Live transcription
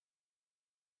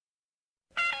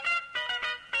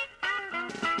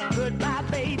Goodbye,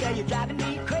 baby, you're driving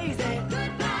me crazy.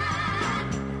 Goodbye.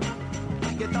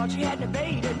 You thought you had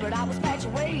debated, but I was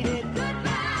infatuated.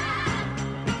 Goodbye.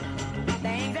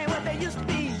 Things ain't what they used to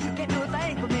be. You can't do a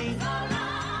thing for me.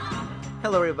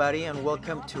 Hello, everybody, and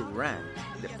welcome to Rank,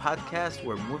 the podcast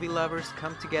where movie lovers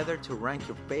come together to rank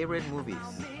your favorite movies.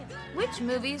 Which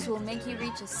movies will make you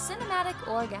reach a cinematic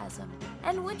orgasm?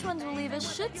 And which ones will leave a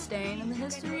shit stain in the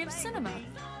history of cinema?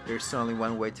 There's only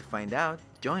one way to find out.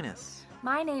 Join us.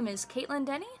 My name is Caitlin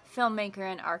Denny,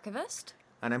 filmmaker and archivist.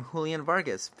 And I'm Julian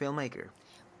Vargas, filmmaker.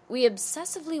 We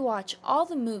obsessively watch all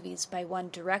the movies by one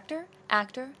director,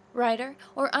 actor, writer,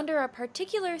 or under a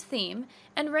particular theme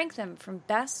and rank them from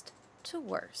best to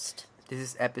worst. This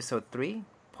is episode 3,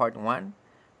 part 1,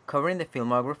 covering the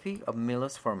filmography of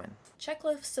Milos Forman.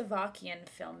 Czechoslovakian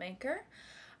filmmaker.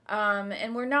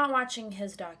 And we're not watching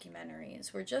his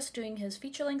documentaries. We're just doing his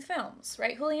feature-length films.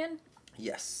 Right, Julian?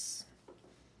 Yes.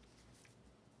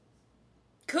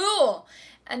 Cool!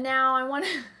 And now I wanted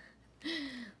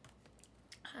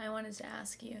to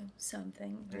ask you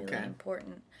something really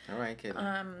important. All right,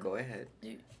 Caitlin. Go ahead.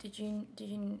 Did you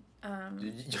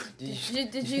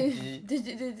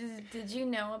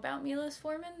know about Milos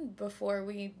Forman before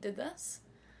we did this?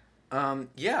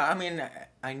 Yeah, I mean,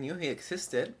 I knew he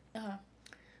existed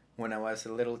when I was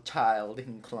a little child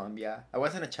in Colombia. I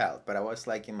wasn't a child, but I was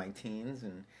like in my teens,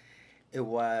 and it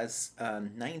was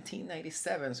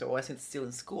 1997, so I wasn't still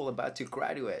in school, about to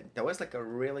graduate. That was like a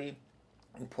really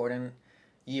important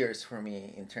years for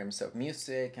me in terms of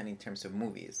music and in terms of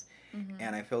movies. Mm-hmm.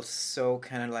 And I felt so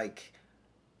kind of like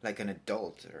an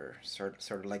adult, or sort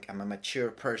of like I'm a mature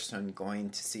person going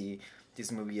to see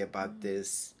this movie about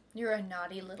this. You're a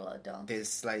naughty little adult.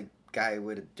 This like guy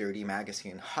with a dirty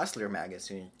magazine, Hustler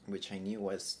magazine, which I knew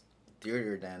was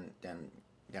dirtier than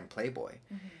Playboy.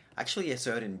 Mm-hmm. Actually, I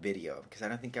saw it in video because I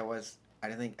don't think I was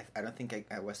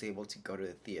able to go to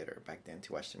the theater back then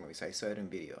to watch the movie. So I saw it in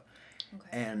video,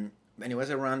 and it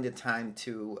was around the time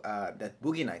too that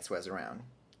Boogie Nights was around,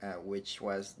 which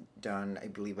was done, I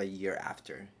believe, a year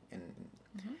after.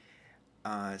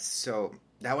 So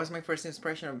that was my first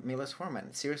inspiration of Milos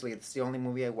Forman. Seriously, it's the only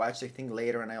movie I watched, I think,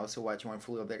 later, and I also watched One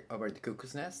Flew Over the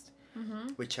Cuckoo's Nest,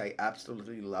 which I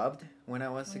absolutely loved when I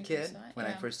was a kid. When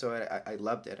I first saw it, I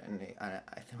loved it, and I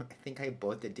think I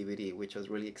bought the DVD, which was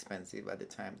really expensive at the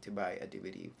time to buy a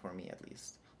DVD, for me at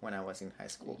least, when I was in high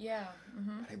school. Yeah.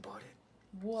 But I bought it.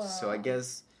 Whoa. So I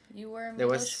guess you were a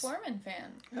Milos Forman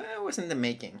fan. I was in the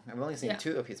making. I've only seen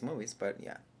 2 of his movies, but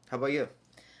yeah. How about you?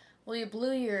 Well, you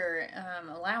blew your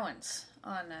allowance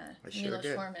on a Milos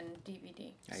did. Forman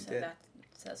DVD. I so did. That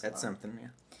says a lot. That's something, yeah.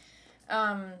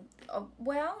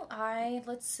 Well,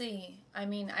 let's see. I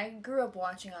mean, I grew up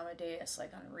watching Amadeus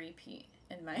like on repeat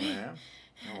in my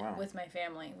with my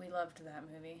family. We loved that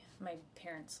movie. My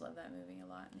parents loved that movie a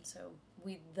lot, and so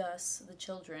we, thus the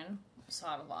children,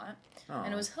 saw it a lot,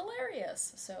 and it was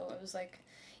hilarious. So it was like,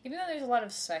 even though there's a lot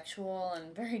of sexual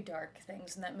and very dark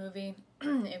things in that movie,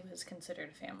 it was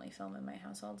considered a family film in my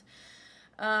household.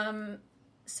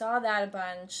 Saw that a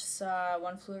bunch. Saw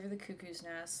One Flew Over the Cuckoo's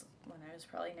Nest when I was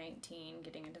probably 19,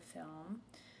 getting into film,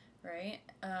 right?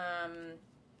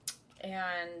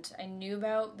 And I knew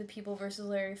about The People vs.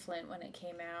 Larry Flint when it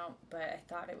came out, but I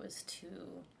thought it was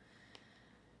too...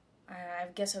 I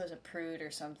guess I was a prude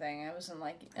or something. I wasn't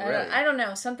like... I don't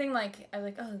know. Something like... I was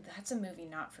like, oh, that's a movie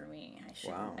not for me. I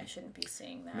shouldn't be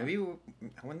seeing that. Maybe...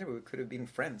 I wonder we could have been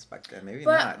friends back then. Maybe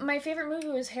not. But my favorite movie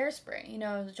was Hairspray. You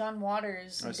know, John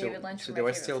Waters and David Lynch were my favorite filmmakers. So there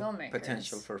was still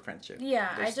potential for friendship.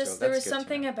 Yeah, there was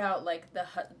something about, like, the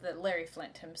Larry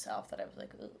Flint himself that I was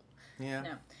like, ugh. Yeah.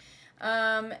 No.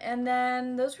 And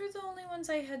then those were the only ones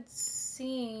I had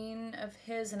seen of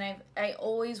his, and I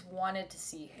always wanted to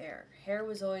see Hair. Hair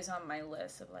was always on my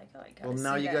list of like, oh, I gotta see that. Well,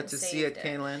 now you got to see it,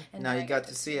 Caitlin. Now you got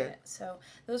to see it. So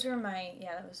those were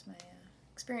that was my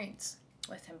experience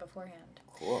with him beforehand.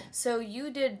 Cool. So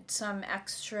you did some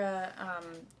extra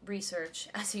research,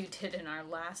 as you did in our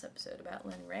last episode about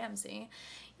Lynn Ramsey.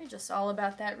 You're just all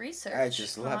about that research. I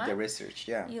just love the research,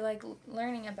 yeah. You like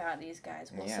learning about these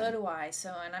guys. Well, so do I.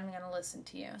 And I'm going to listen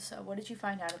to you. So what did you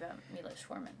find out about Milos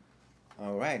Forman?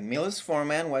 All right. Milos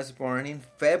Forman was born in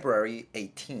February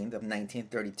 18th of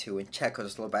 1932 in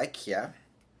Czechoslovakia,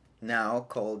 now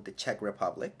called the Czech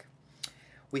Republic.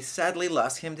 We sadly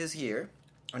lost him this year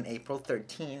on April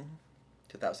 13,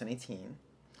 2018.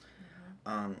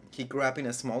 He grew up in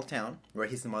a small town where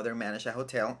his mother managed a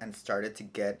hotel and he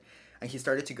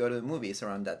started to go to the movies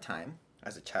around that time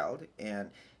as a child.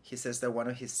 And he says that one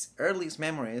of his earliest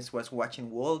memories was watching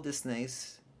Walt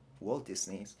Disney's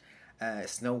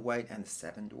Snow White and the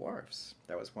Seven Dwarfs.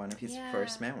 That was one of his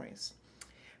first memories.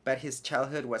 But his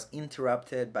childhood was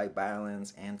interrupted by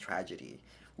violence and tragedy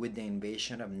with the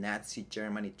invasion of Nazi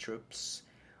Germany troops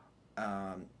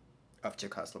of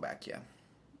Czechoslovakia.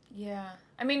 Yeah.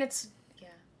 I mean, it's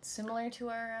similar to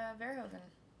our Verhoeven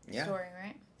story,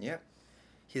 right? Yeah.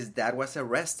 His dad was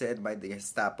arrested by the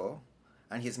Gestapo,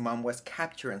 and his mom was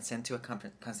captured and sent to a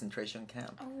concentration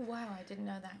camp. Oh, wow. I didn't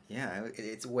know that. Yeah,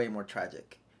 it's way more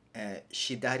tragic.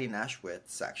 She died in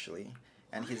Auschwitz, actually.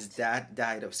 And his dad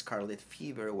died of scarlet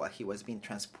fever while he was being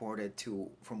transported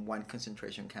from one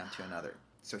concentration camp to another.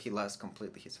 So he lost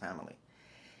completely his family.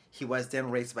 He was then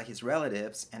raised by his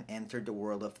relatives and entered the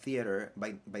world of theater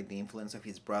by the influence of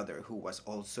his brother, who was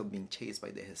also being chased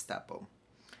by the Gestapo.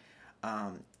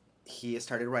 He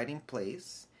started writing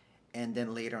plays, and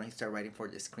then later on he started writing for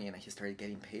the screen, and he started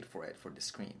getting paid for it, for the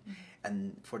screen. Mm-hmm.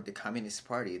 And for the Communist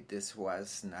Party, this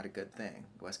was not a good thing.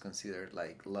 It was considered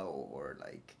like low, or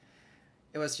like...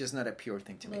 It was just not a pure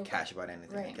thing to make cash about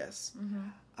anything, right. I guess.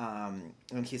 Mm-hmm.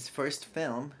 And his first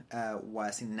film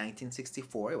was in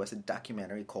 1964. It was a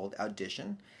documentary called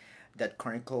Audition that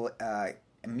chronicled a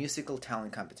musical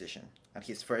talent competition. And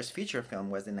his first feature film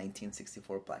was the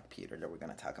 1964 Black Peter that we're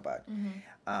going to talk about.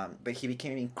 Mm-hmm. But he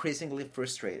became increasingly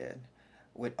frustrated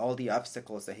with all the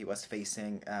obstacles that he was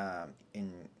facing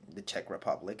in the Czech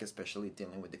Republic, especially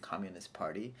dealing with the Communist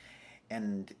Party.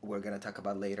 And we're going to talk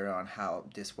about later on how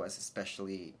this was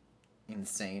especially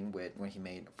insane when he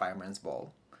made Fireman's Ball.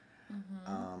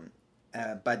 Mm-hmm.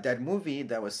 But that movie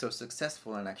that was so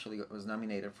successful and actually was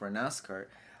nominated for an Oscar,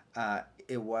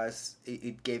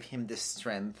 it gave him the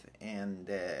strength and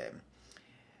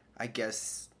I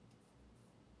guess,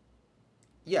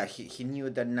 yeah, he knew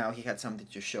that now he had something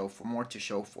to show for, more to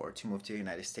show for, to move to the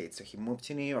United States. So he moved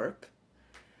to New York.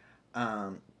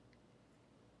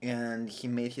 And he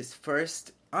made his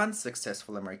first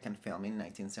unsuccessful American film in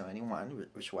 1971,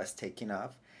 which was Taking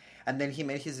Off. And then he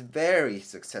made his first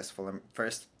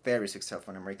very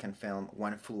successful American film,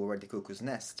 One Flew Over the Cuckoo's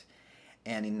Nest.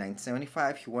 And in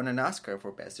 1975, he won an Oscar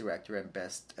for Best Director and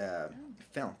Best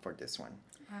Film for this one.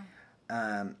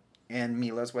 Wow. And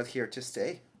Milos was here to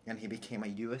stay, and he became a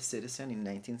U.S. citizen in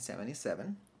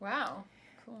 1977. Wow.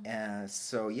 Cool.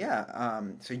 So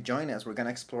join us. We're going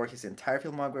to explore his entire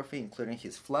filmography, including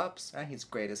his flops and his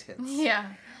greatest hits. Yeah.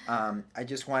 I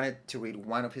just wanted to read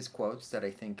one of his quotes that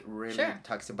I think really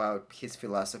talks about his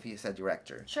philosophy as a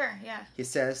director. Sure, yeah. He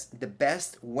says, "The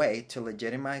best way to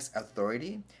legitimize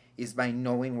authority is by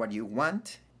knowing what you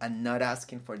want and not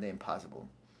asking for the impossible."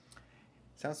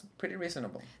 Sounds pretty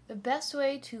reasonable. The best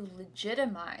way to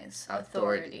legitimize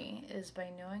authority is by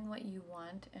knowing what you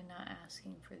want and not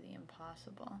asking for the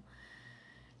impossible.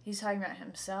 He's talking about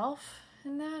himself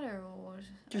in that, or what?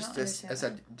 Just as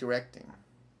a directing.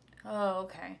 Oh,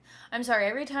 okay. I'm sorry.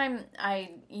 Every time I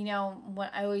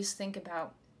always think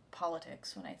about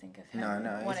politics when I think of him.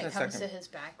 When it comes to his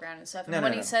background and stuff. And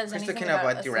when he says anything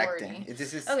about authority. Directing.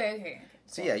 Okay.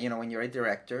 So cool. Yeah, when you're a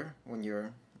director,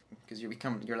 because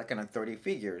you're like an authority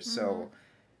figure, so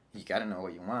you gotta know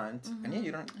what you want, and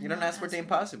you don't ask for the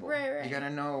impossible. Right. You gotta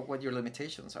know what your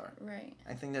limitations are. Right.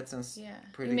 I think that sounds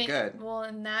pretty good. Well,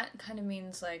 and that kind of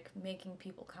means like making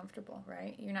people comfortable,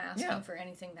 right? You're not asking for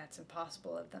anything that's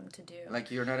impossible of them to do.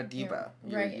 Like you're not a diva.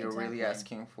 You're really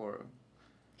asking for.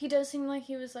 He does seem like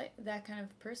he was like that kind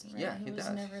of person, right? Yeah, he was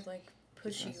never like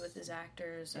pushy with his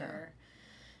actors or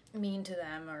mean to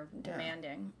them or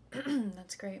demanding.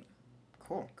 That's great.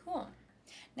 Cool.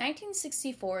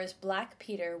 1964's Black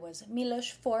Peter was Milos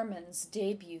Forman's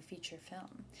debut feature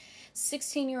film.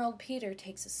 16-year-old Peter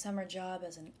takes a summer job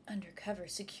as an undercover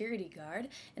security guard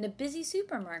in a busy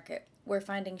supermarket where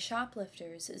finding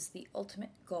shoplifters is the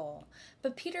ultimate goal.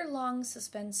 But Peter longs to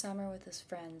spend summer with his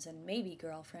friends and maybe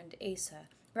girlfriend Asa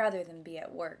rather than be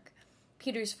at work.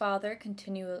 Peter's father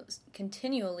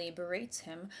continually berates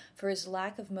him for his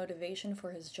lack of motivation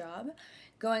for his job,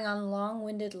 going on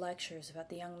long-winded lectures about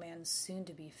the young man's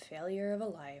soon-to-be failure of a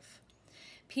life.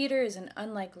 Peter is an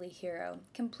unlikely hero,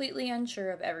 completely unsure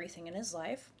of everything in his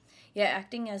life, yet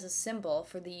acting as a symbol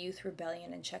for the youth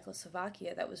rebellion in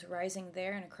Czechoslovakia that was rising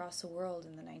there and across the world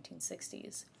in the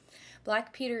 1960s.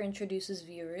 Black Peter introduces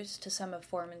viewers to some of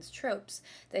Forman's tropes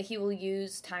that he will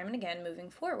use time and again moving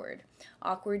forward.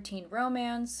 Awkward teen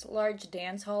romance, large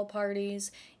dance hall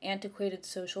parties, antiquated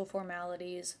social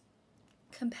formalities,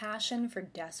 compassion for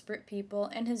desperate people,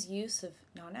 and his use of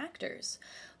non-actors.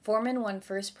 Forman won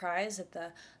first prize at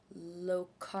the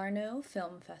Locarno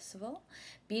Film Festival,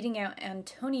 beating out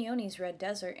Antonioni's Red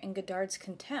Desert and Godard's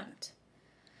Contempt.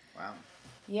 Wow.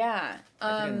 Yeah.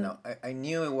 I didn't know. I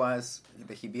knew it was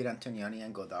that he beat Antonioni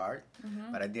and Godard,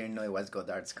 but I didn't know it was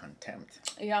Godard's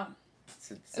Contempt. Yeah.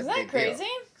 It's Isn't that crazy? Deal.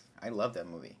 I love that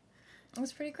movie. It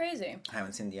was pretty crazy. I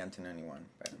haven't seen the Antonioni one.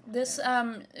 But, this,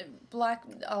 I'll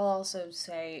also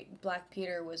say Black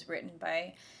Peter was written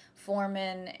by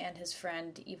Foreman and his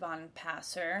friend Ivan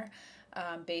Passer,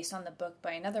 based on the book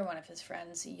by another one of his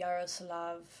friends,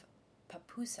 Yaroslav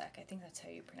Papusek. I think that's how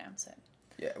you pronounce it.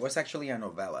 Yeah, it was actually a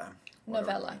novella.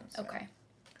 Novella, okay.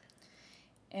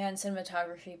 And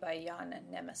cinematography by Jan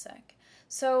Nemesek.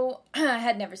 So, I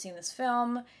had never seen this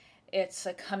film. It's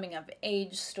a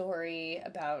coming-of-age story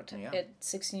about a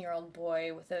 16-year-old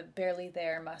boy with a barely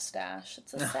there mustache.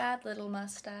 It's a sad little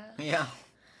mustache. Yeah.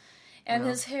 And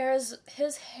his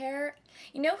hair...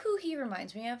 You know who he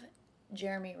reminds me of?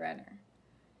 Jeremy Renner.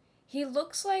 He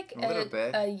looks like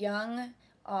a young,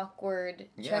 awkward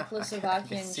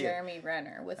Czechoslovakian Jeremy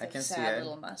Renner with a sad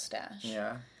little mustache.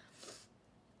 Yeah.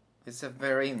 It's a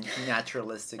very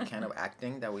naturalistic kind of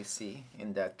acting that we see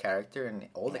in that character and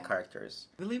all the characters.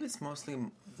 I believe it's mostly,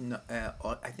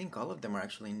 I think all of them are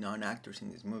actually non-actors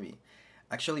in this movie.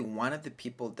 Actually, one of the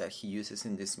people that he uses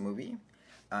in this movie,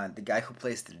 the guy who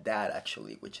plays the dad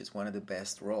actually, which is one of the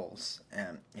best roles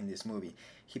in this movie,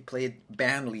 he played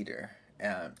band leader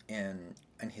in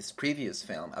his previous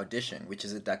film, Audition, which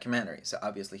is a documentary. So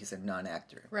obviously he's a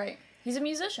non-actor. Right. He's a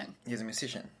musician. He's a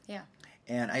musician. Yeah.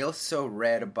 And I also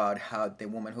read about how the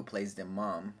woman who plays the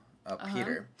mom of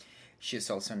Peter,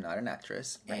 she's also not an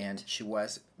actress, and she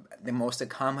was the most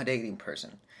accommodating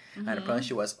person. And apparently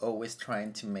she was always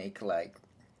trying to make, like,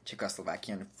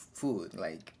 Czechoslovakian food,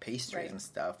 like pastries and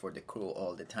stuff for the crew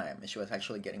all the time. And she was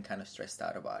actually getting kind of stressed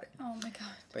out about it. Oh, my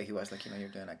God. But he was like, you're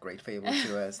doing a great favor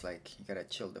to us. Like, you gotta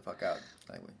chill the fuck out.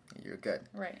 Like, you're good.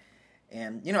 Right.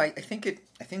 And, I think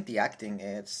the acting,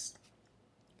 it's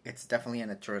definitely a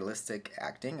naturalistic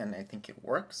acting, and I think it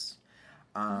works.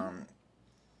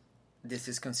 This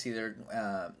is considered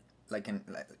like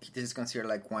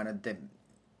one of the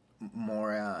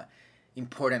more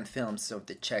important films of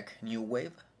the Czech New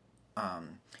Wave.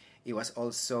 It was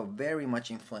also very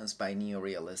much influenced by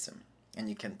neorealism, and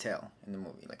you can tell in the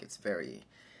movie, like it's very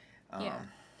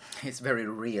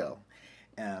real.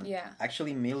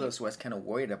 Actually, Milos was kind of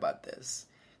worried about this.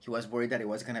 He was worried that it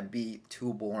was going to be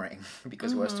too boring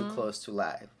because it was too close to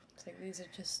life. It's like these are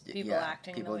just people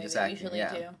acting the way they usually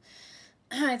do.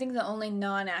 I think the only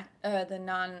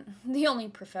the only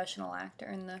professional actor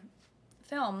in the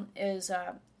film is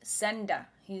Senda.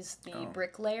 He's the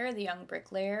bricklayer, the young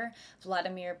bricklayer,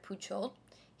 Vladimir Puchol.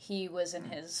 He was in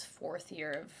his 4th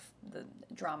year of the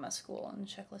drama school in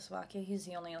Czechoslovakia. He's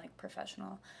the only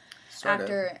professional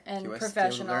actor and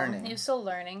professional. He was still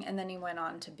learning, and then he went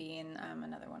on to be in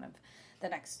another one of the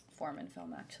next Foreman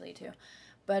film, actually, too.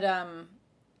 But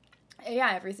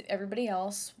everybody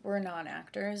else were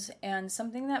non-actors, and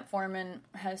something that Foreman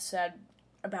has said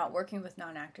about working with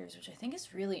non-actors, which I think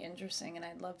is really interesting, and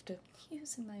I'd love to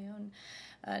use in my own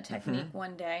technique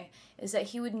one day, is that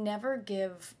he would never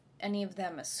give any of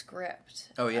them a script.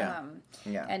 Oh, yeah.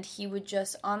 And he would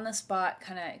just, on the spot,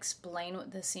 kind of explain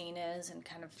what the scene is and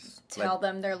kind of tell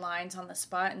them their lines on the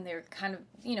spot, and they're kind of,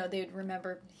 they would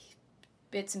remember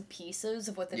bits and pieces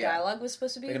of what the dialogue was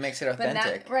supposed to be. But it makes it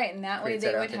authentic. And that way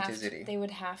they would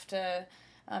have to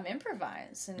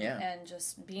improvise and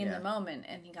just be in the moment,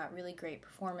 and he got really great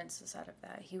performances out of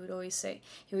that. He always said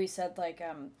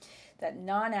that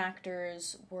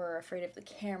non-actors were afraid of the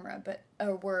camera,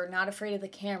 were not afraid of the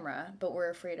camera, but were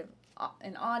afraid of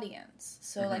an audience.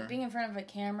 So being in front of a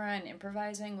camera and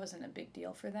improvising wasn't a big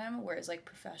deal for them, whereas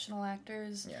professional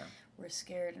actors were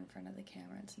scared in front of the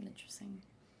camera. It's an interesting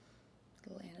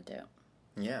little anecdote.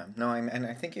 Yeah, no, and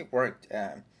I think it worked.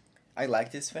 I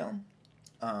like this film.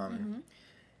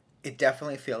 It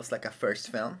definitely feels like a first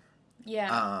film.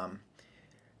 Yeah.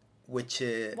 Which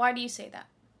is... Why do you say that?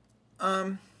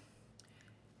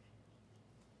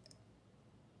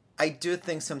 I do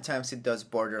think sometimes it does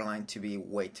borderline to be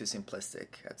way too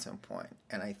simplistic at some point.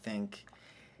 And I think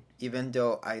even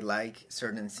though I like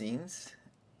certain scenes,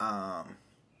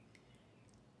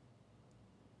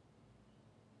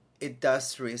 it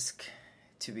does risk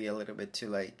to be a little bit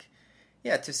too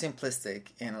too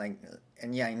simplistic, and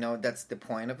I know that's the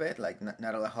point of it.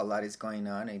 Not a whole lot is going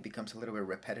on, and it becomes a little bit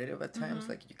repetitive at times.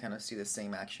 You kind of see the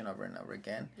same action over and over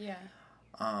again. Yeah.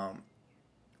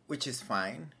 Which is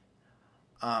fine.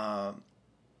 And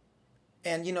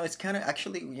it's kind of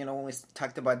actually, when we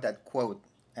talked about that quote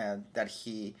that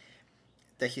he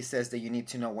says that you need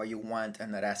to know what you want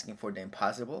and not asking for the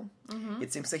impossible.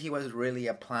 It seems like he was really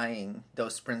applying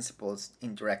those principles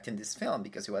in directing this film,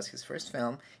 because it was his first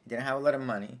film. He didn't have a lot of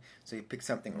money, so he picked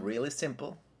something really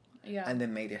simple and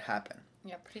then made it happen.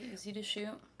 Yeah, pretty easy to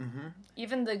shoot.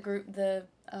 Even the group, the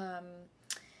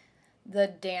the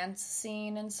dance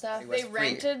scene and stuff. They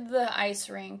rented the ice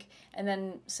rink and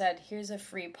then said, "Here's a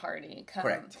free party. Come."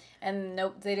 Correct. And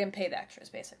nope, they didn't pay the extras.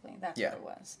 Basically, that's what it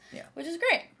was. Yeah, which is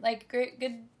great. Like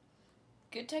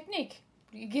good technique.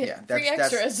 You get free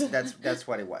extras. That's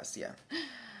what it was. Yeah.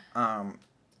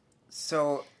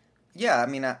 So, yeah, I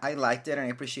mean, I liked it and I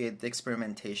appreciate the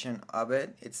experimentation of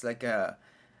it. It's like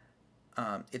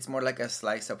it's more like a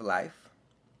slice of life.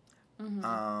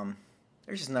 Mm-hmm.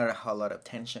 There's just not a whole lot of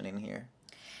tension in here.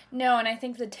 No, and I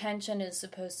think the tension is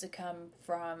supposed to come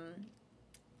from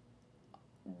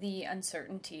the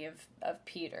uncertainty of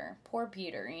Peter. Poor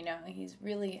Peter, he's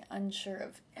really unsure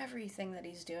of everything that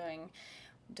he's doing.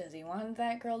 Does he want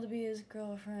that girl to be his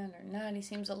girlfriend or not? He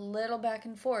seems a little back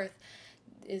and forth.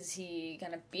 Is he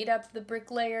gonna beat up the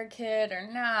bricklayer kid or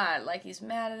not? Like, he's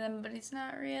mad at him, but he's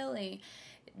not really.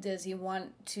 Does he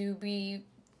want to be,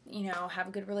 have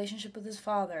a good relationship with his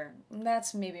father?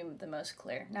 That's maybe the most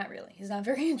clear. Not really. He's not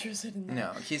very interested in that.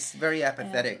 No, he's very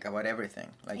apathetic about everything.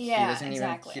 Like, he doesn't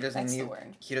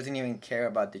even care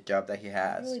about the job that he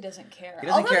has. He really doesn't care. He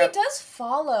does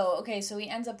follow. Okay, so he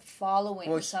ends up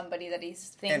following somebody that he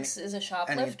thinks is a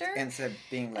shoplifter. And ends up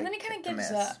being and then he kind of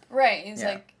gives up. Right. He's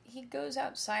like, he goes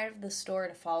outside of the store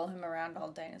to follow him around all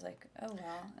day, and he's like, "Oh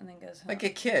well," and then goes home. Like a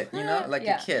kid,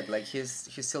 a kid. Like, he's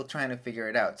still trying to figure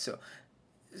it out. So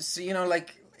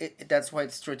that's why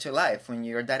it's true to life. When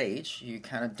you're that age, you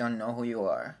kind of don't know who you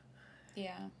are.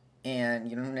 Yeah. And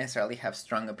you don't necessarily have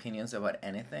strong opinions about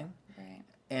anything. Right.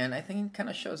 And I think it kind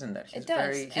of shows in that. He's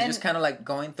He's just kind of like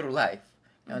going through life,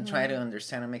 trying to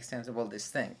understand and make sense of all this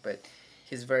thing. But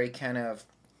he's very kind of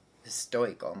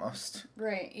stoic almost.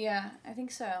 Right, yeah, I think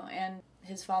so. And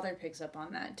his father picks up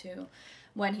on that too.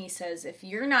 When he says, if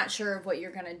you're not sure of what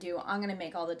you're going to do, I'm going to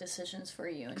make all the decisions for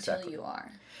you until you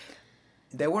are.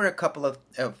 There were a couple of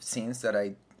scenes that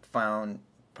I found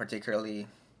particularly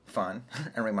fun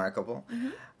and remarkable. Mm-hmm.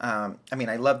 I mean,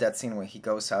 I love that scene when he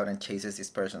goes out and chases this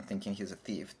person thinking he's a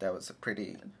thief. That was a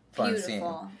pretty fun scene.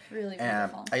 Really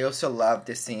beautiful. I also love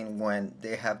the scene when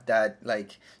they have that,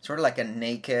 like, sort of like a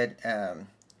naked...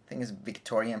 I think it's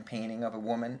Victorian painting of a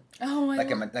woman. Oh my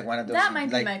God. Like one of those. That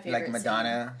might be my favorite. Like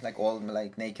Madonna, scene. Like old,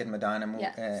 like naked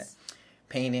Madonna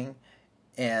painting,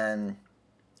 and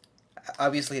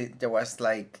obviously that was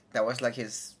like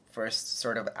his first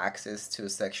sort of access to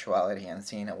sexuality and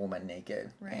seeing a woman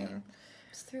naked. Right. And,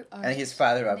 it's through art. And his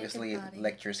father obviously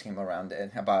lectures him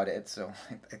about it, so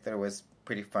I thought it was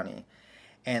pretty funny.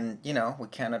 And we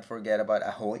cannot forget about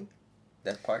Ahoy,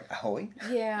 that part, Ahoy.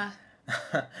 Yeah.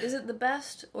 Is it the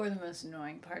best or the most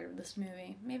annoying part of this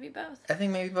movie? Maybe both. I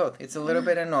think maybe both. It's a little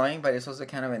bit annoying, but it's also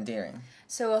kind of endearing.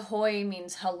 So ahoy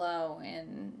means hello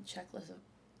in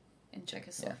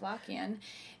Czechoslovakian,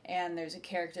 and there's a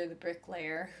character, the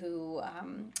bricklayer, who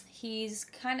he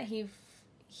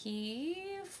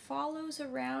follows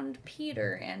around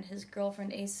Peter and his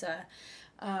girlfriend Asa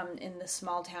in the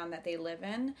small town that they live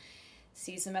in.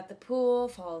 Sees them at the pool,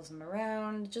 follows them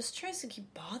around, just tries to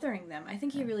keep bothering them. I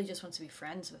think he really just wants to be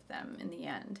friends with them in the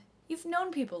end. You've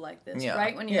known people like this,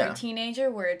 right? When you're a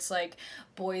teenager, where it's like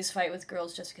boys fight with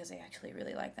girls just because they actually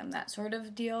really like them, that sort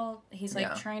of deal. He's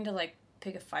like trying to like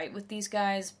pick a fight with these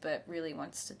guys, but really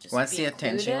wants to just wants the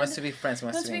attention, wants to be friends,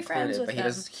 wants to be included, but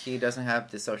he doesn't have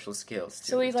the social skills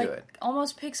to do it. So he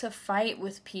almost picks a fight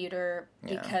with Peter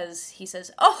because he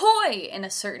says ahoy in a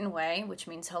certain way, which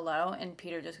means hello, and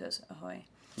Peter just goes ahoy.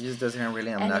 He just does it in a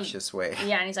really obnoxious way.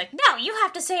 Yeah, and he's like, no, you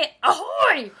have to say it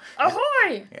ahoy,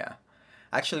 ahoy. Yeah.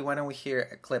 Actually, why don't we hear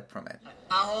a clip from it?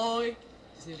 Ahoy.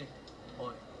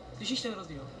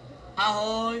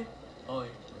 Ahoy. Ahoy.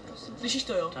 Slyšíš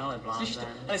to, jo? Slyšíš to?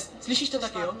 Ale slyšíš to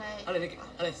taky, jo? Ale nech.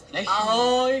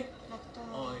 Ahoj!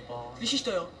 Ahoj. Slyšíš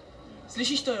to, jo?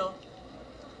 Slyšíš to, jo?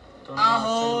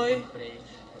 Ahoj!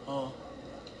 Ahoj.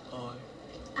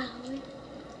 Ahoj.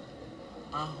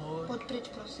 Ahoj. Pojď pryč,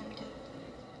 prosím tě.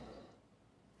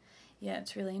 Yeah,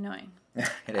 it's really annoying.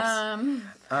 It is.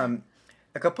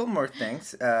 A couple more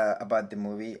things about the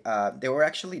movie. There were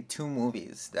actually two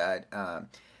movies that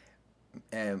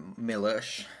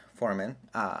Milos Forman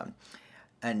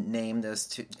and named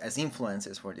as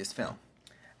influences for this film.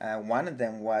 One of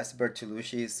them was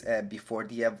Bertolucci's Before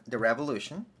the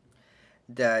Revolution,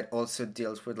 that also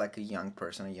deals with like a young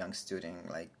person, a young student,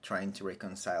 like trying to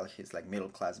reconcile his like middle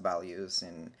class values,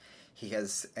 and he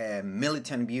has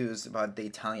militant views about the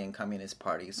Italian Communist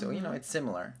Party. So it's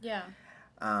similar. Yeah.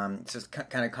 So it's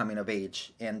kind of coming of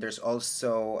age, and there's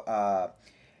also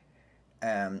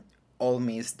All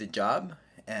Miss the Job.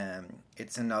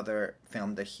 It's another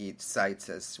film that he cites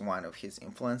as one of his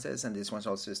influences, and this one's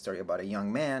also a story about a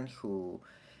young man who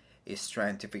is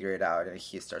trying to figure it out, and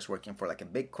he starts working for like a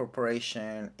big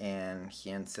corporation, and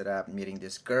he ends up meeting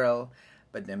this girl,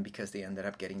 but then because they ended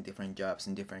up getting different jobs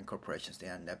in different corporations, they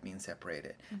end up being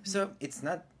separated. So it's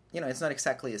not, it's not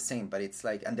exactly the same, but it's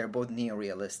like, and they're both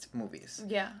neo-realistic movies.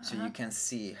 Yeah. So you can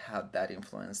see how that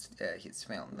influenced his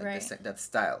film, like right. that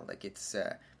style. Like it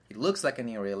looks like a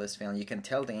neo-realist film. You can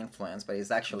tell the influence, but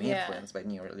it's actually influenced by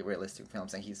neo-realistic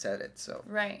films, and he said it. So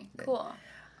right, cool.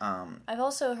 I've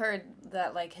also heard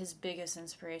that like his biggest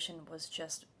inspiration was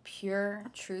just pure,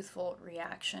 truthful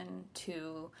reaction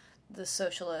to the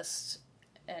socialist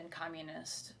and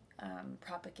communist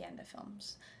propaganda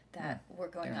films that were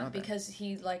going on, because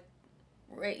he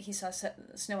saw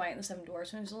Snow White and the Seven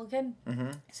Dwarfs when he was a little kid.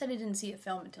 He said he didn't see a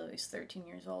film until he was 13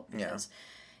 years old because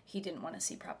he didn't want to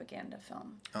see propaganda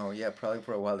film. Oh yeah, probably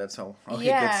for a while that's all he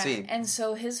could see. And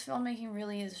so his filmmaking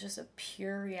really is just a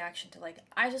pure reaction to like,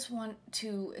 I just want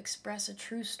to express a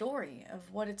true story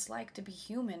of what it's like to be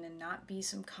human and not be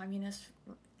some communist,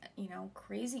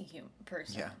 crazy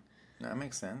person. Yeah, that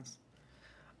makes sense.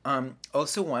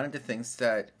 Also, one of the things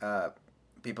that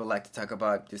people like to talk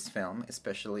about this film,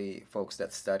 especially folks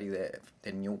that study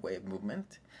the New Wave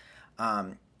movement,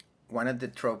 one of the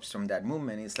tropes from that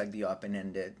movement is like the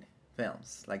open-ended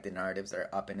films, like the narratives are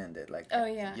open-ended. Like,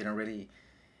 you don't really,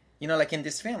 like in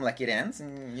this film, like it ends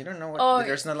and you don't know what.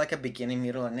 There's not like a beginning,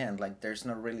 middle, and end. Like there's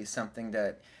not really something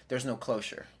there's no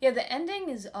closure. Yeah, the ending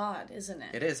is odd, isn't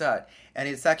it? It is odd, and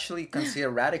it's actually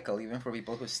considered radical even for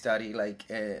people who study like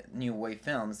New Wave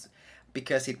films,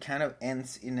 because it kind of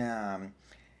ends in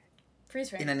freeze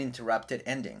frame, in an interrupted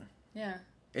ending. Yeah,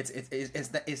 it's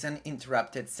an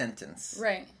interrupted sentence.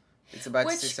 Right. It's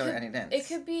about 6 and it ends. It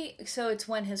could be, so it's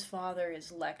when his father is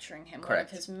lecturing him. Correct. One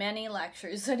of his many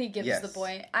lectures that he gives the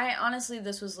boy. Honestly,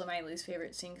 this was my least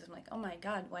favorite scene, because I'm like, oh my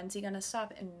god, when's he going to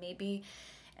stop?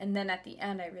 And then at the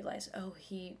end I realized,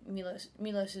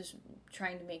 Milos is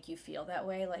trying to make you feel that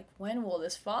way. Like, when will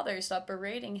this father stop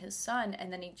berating his son?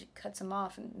 And then he cuts him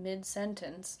off in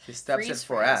mid-sentence. He stops it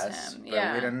for us,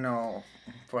 but we don't know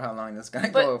for how long that's going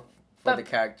to go for the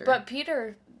character. But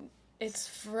Peter... It's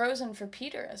frozen for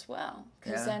Peter as well,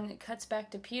 because then it cuts back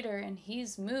to Peter and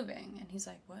he's moving, and he's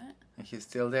like, "What?" And he's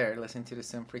still there, listening to the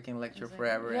same freaking lecture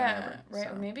forever and ever. Right?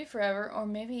 So. Or maybe forever, or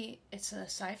maybe it's a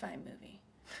sci-fi movie.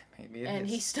 Maybe and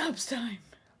he stops time.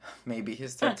 Maybe he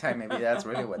stops time. Maybe that's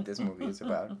really what this movie is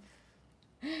about.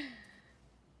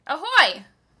 Ahoy!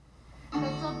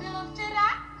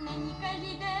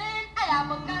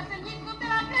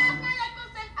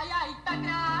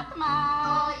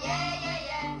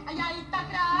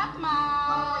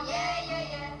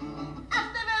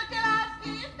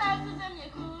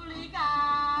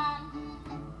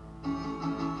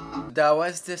 That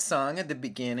was the song at the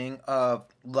beginning of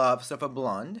Loves of a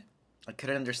Blonde. I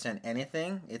couldn't understand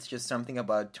anything. It's just something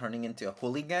about turning into a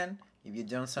hooligan. If you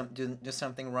do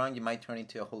something wrong, you might turn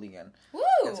into a hooligan. Woo!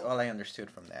 That's all I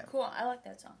understood from that. Cool, I like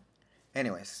that song.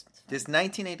 Anyways, this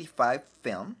 1985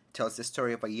 film tells the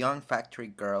story of a young factory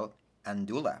girl,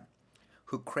 Andula,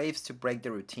 who craves to break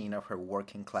the routine of her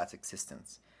working class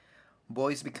existence.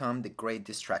 Boys become the great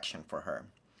distraction for her,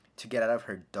 to get out of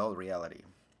her dull reality.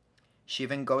 She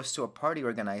even goes to a party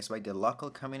organized by the local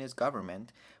communist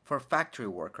government for factory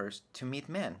workers to meet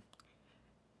men,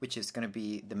 which is going to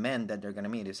be the men that they're going to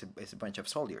meet is a bunch of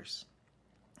soldiers.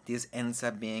 This ends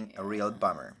up being a real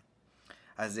bummer,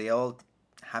 as they all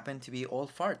happen to be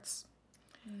old farts.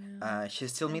 Yeah. She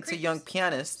still meets a young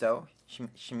pianist, though.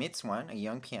 She meets a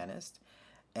young pianist.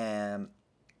 But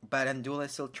Andula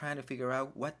is still trying to figure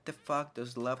out what the fuck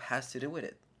does love has to do with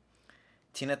it.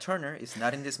 Tina Turner is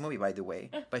not in this movie, by the way,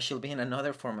 but she'll be in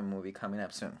another former movie coming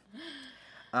up soon.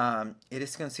 It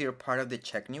is considered part of the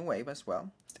Czech New Wave as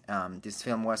well. This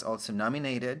film was also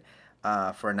nominated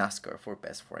for an Oscar for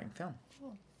Best Foreign Film.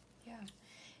 Cool.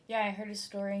 Yeah, I heard a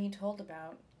story he told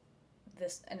about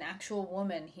an actual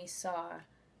woman he saw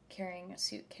carrying a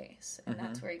suitcase, and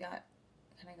that's where he got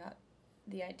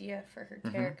the idea for her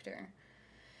character.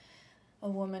 A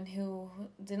woman who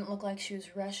didn't look like she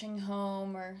was rushing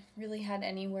home or really had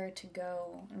anywhere to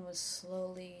go, and was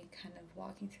slowly kind of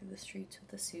walking through the streets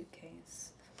with a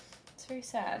suitcase. It's very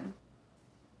sad.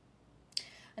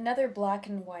 Another black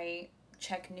and white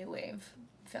Czech New Wave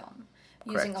film.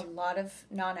 Correct. Using a lot of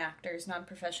non-actors,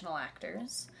 non-professional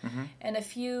actors, and a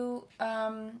few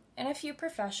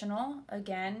professional.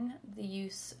 Again, the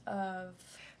use of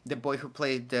the boy who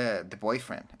played the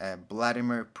boyfriend,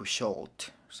 Vladimir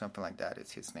Pusholt, something like that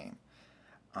is his name.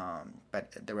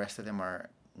 But the rest of them are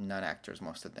non-actors,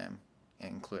 most of them,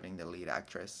 including the lead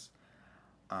actress.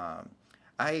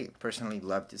 I personally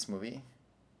loved this movie.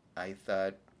 I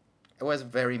thought it was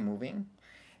very moving.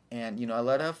 And, you know, a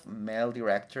lot of male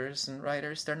directors and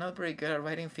writers, they're not very good at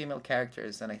writing female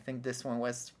characters. And I think this one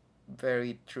was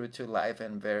very true to life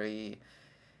and very,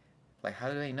 like, how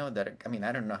do they know that? I mean,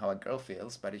 I don't know how a girl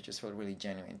feels, but it just felt really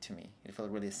genuine to me. It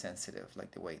felt really sensitive,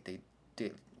 like the way they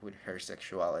did with her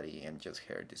sexuality and just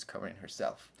her discovering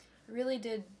herself. It really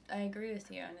did. I agree with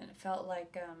you. And it felt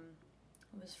like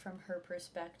it was from her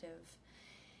perspective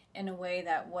in a way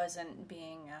that wasn't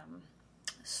being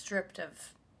stripped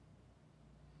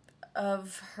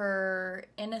of her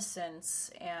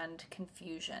innocence and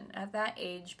confusion. At that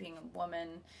age, being a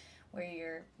woman where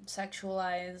you're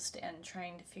sexualized and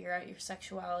trying to figure out your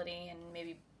sexuality and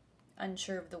maybe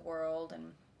unsure of the world,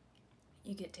 and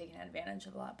you get taken advantage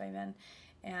of a lot by men.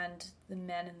 And the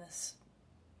men in this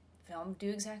film do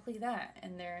exactly that,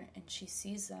 and she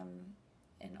sees them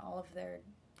in all of their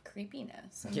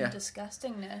creepiness and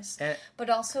disgustingness, but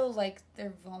also like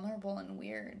they're vulnerable and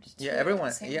weird too, everyone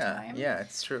at the same time.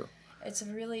 It's true. It's a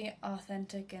really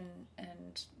authentic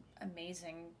and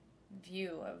amazing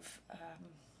view of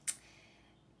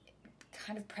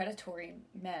kind of predatory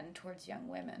men towards young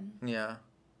women.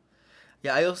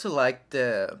 I also like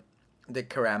the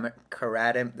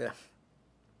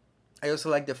I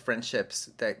also like the friendships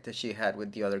that she had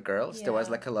with the other girls. There was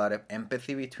like a lot of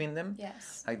empathy between them.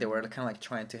 Yes. Like they were kind of like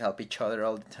trying to help each other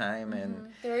all the time.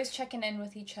 And they're always checking in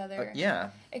with each other.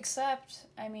 Except,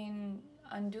 I mean,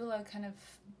 Andula kind of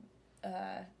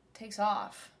takes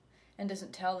off and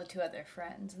doesn't tell the two other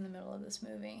friends in the middle of this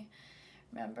movie.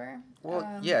 Remember?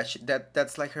 Well,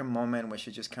 that's like her moment where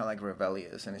she's just kind of like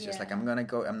rebellious. And it's just like, I'm not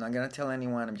going to tell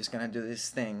anyone. I'm just going to do this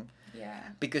thing. Yeah.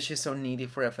 Because she's so needy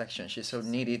for affection. She's so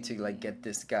needy to like get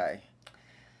this guy.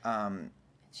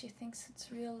 She thinks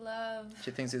it's real love.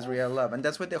 She thinks it's real love. And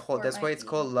that's what that's why it's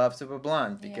called Love Super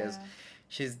Blonde. Because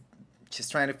she's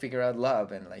trying to figure out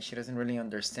love, and like she doesn't really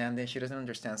understand it. She doesn't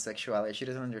understand sexuality. She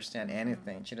doesn't understand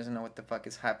anything. She doesn't know what the fuck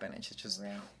is happening. She's just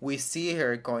we see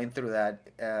her going through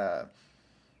that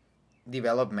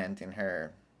development in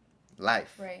her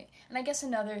life. Right. And I guess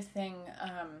another thing,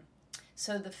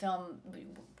 so the film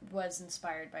was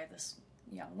inspired by this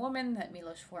young woman that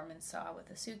Milos Forman saw with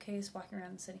a suitcase walking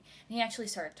around the city. And he actually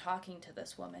started talking to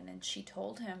this woman, and she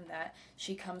told him that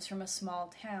she comes from a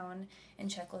small town in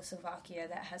Czechoslovakia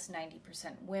that has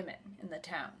 90% women in the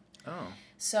town. Oh.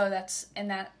 So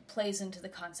that plays into the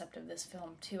concept of this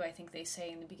film too. I think they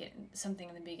say in the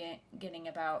beginning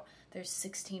about there's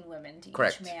 16 women to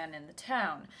each man in the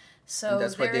town. So and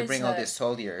that's why they bring all these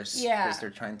soldiers, because they're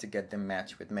trying to get them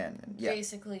matched with men.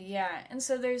 Basically, and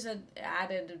so there's a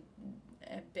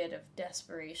bit of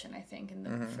desperation, I think,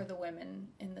 for the women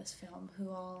in this film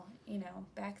who all,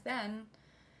 back then,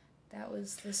 that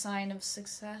was the sign of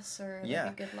success or like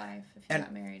a good life if you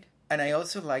got married. And I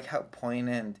also like how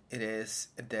poignant it is,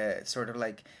 the sort of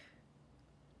like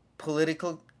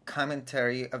political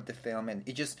commentary of the film, and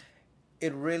it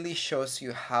really shows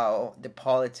you how the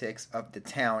politics of the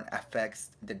town affects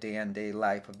the day-to-day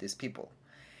life of these people.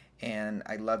 And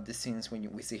I love the scenes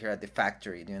when we see her at the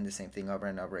factory doing the same thing over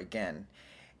and over again.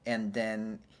 And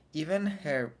then even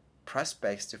her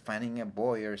prospects to finding a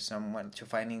boy or someone, to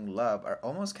finding love, are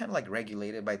almost kind of like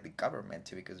regulated by the government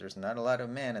too, because there's not a lot of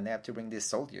men and they have to bring these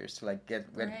soldiers to like get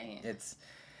it's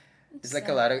like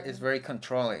it's very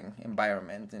controlling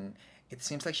environment. And it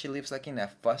seems like she lives like in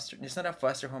it's not a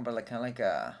foster home, but like kind of like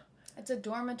it's a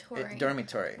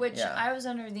dormitory. Which I was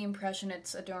under the impression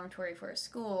it's a dormitory for a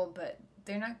school, but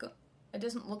they're not it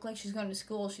doesn't look like she's going to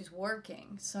school. She's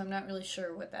working, so I'm not really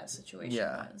sure what that situation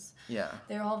was. Yeah.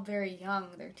 They're all very young.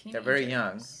 They're teenagers. They're very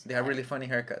young. They have really funny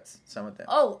haircuts, some of them.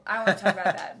 Oh, I want to talk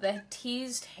about that. The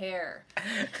teased hair.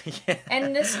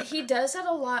 And he does that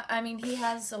a lot. I mean, he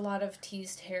has a lot of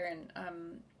teased hair in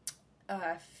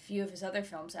a few of his other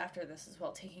films after this as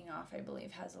well. Taking Off, I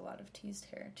believe, has a lot of teased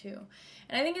hair, too.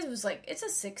 And I think it was like, it's a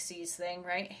 60s thing,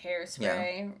 right?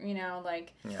 Hairspray,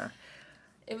 Yeah.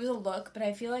 It was a look, but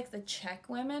I feel like the Czech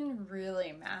women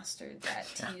really mastered that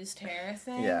teased hair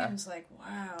thing. Yeah. It was like,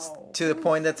 wow. To the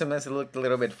point that sometimes it looked a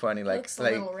little bit funny, looks a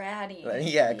little ratty.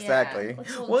 Exactly.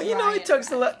 Well, it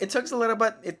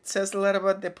says a lot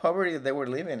about the poverty that they were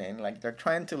living in. Like they're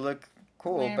trying to look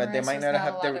cool, but they might not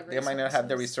have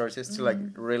the resources to like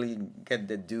really get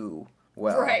the do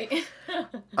well. Right.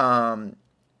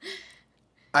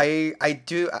 I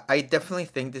definitely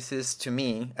think this is, to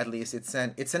me at least, it's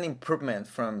an improvement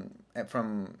from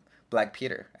Black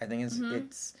Peter. I think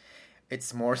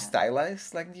it's more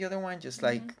stylized like the other one, just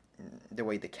like the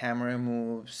way the camera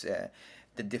moves,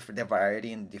 the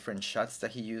variety in different shots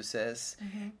that he uses,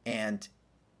 and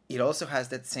it also has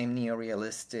that same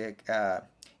neo-realistic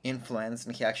influence,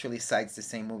 and he actually cites the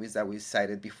same movies that we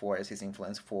cited before as his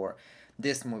influence for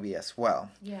this movie as well.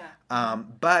 Yeah.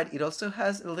 But it also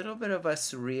has a little bit of a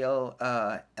surreal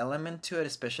element to it,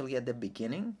 especially at the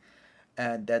beginning.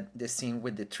 That the scene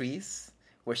with the trees,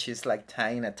 where she's like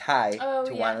tying a tie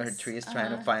to one of her trees,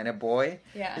 trying to find a boy.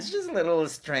 Yeah. It's just a little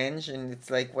strange, and it's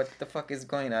like, what the fuck is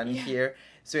going on here?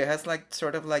 So it has like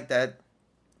sort of like that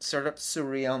sort of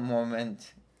surreal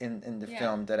moment in the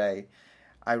film that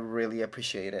I really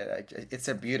appreciated. It's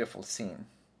a beautiful scene.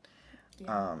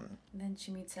 Yeah. And then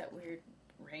she meets that weird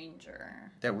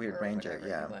ranger. That weird ranger,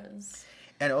 yeah. Was.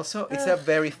 And also, it's a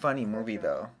very funny movie,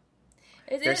 though.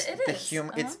 It is. The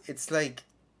humor. It's like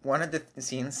one of the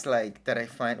scenes like that I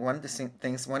find one of the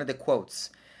things, one of the quotes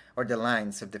or the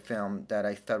lines of the film that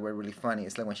I thought were really funny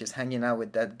is like when she's hanging out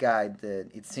with that guy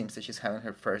that it seems that she's having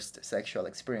her first sexual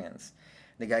experience.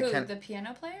 The guy the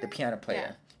piano player. The piano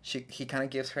player. Yeah. He kind of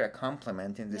gives her a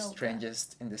compliment in the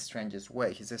strangest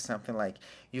way. He says something like,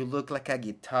 "You look like a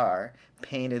guitar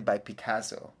painted by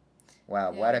Picasso."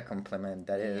 Wow, what a compliment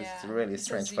that is. It's a really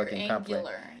strange fucking compliment.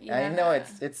 Yeah. I know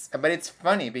but it's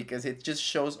funny because it just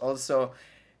shows also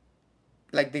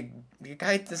like the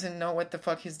guy doesn't know what the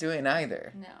fuck he's doing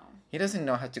either. No. He doesn't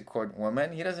know how to court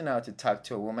women. He doesn't know how to talk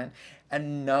to a woman.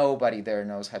 And nobody there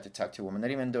knows how to talk to a woman.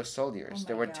 Not even those soldiers.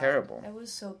 They were terrible. It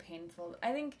was so painful.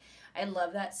 I think I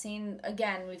love that scene.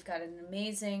 Again, we've got an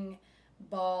amazing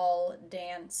ball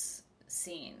dance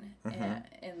scene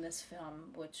in this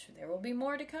film, which there will be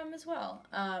more to come as well.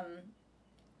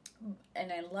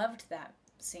 And I loved that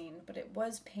scene, but it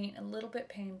was a little bit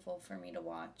painful for me to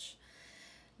watch.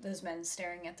 Those men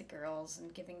staring at the girls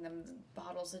and giving them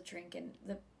bottles of drink. And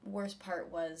the worst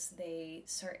part was they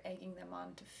start egging them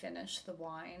on to finish the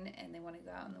wine and they want to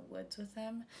go out in the woods with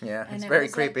them. Yeah, and it's very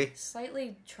creepy. Like,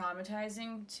 slightly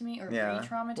traumatizing to me, or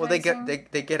re-traumatizing. Well,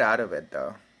 they get out of it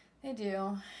though. They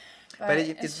do. But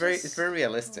it's very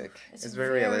realistic. It's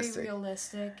very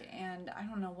realistic, and I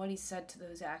don't know what he said to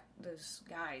those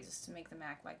guys to make them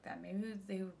act like that. Maybe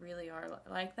they really are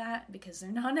like that because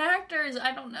they're not actors.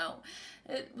 I don't know.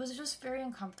 It was just very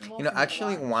uncomfortable. You know,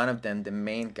 actually, one of them, the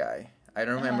main guy, I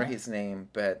don't remember his name,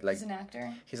 but like he's an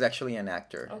actor. He's actually an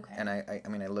actor. Okay. And I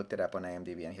mean, I looked it up on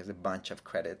IMDb, and he has a bunch of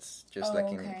credits, just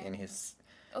in his.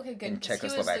 Okay, good. In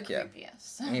Czechoslovakia. He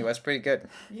was the creepiest. And he was pretty good.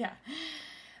 Yeah.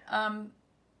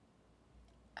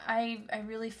 I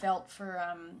really felt for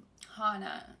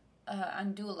Hannah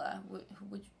Andula,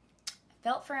 which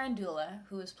felt for Andula,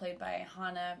 who was played by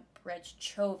Hannah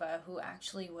Brechova, who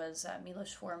actually was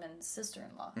Milos Forman's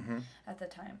sister-in-law at the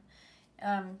time.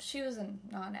 She was a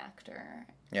non-actor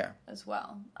as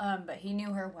well, but he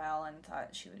knew her well and thought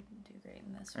she would do great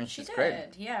in this. And she did, great.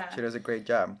 Yeah. She does a great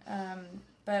job.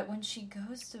 But when she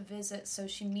goes to visit, so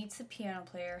she meets the piano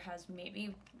player, has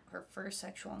maybe her first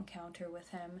sexual encounter with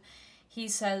him. He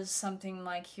says something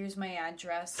like, "Here's my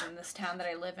address in this town that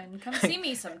I live in. Come see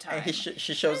me sometime."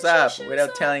 She shows up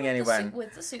without telling anyone.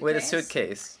 With the suitcase. With a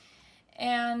suitcase.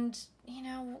 And,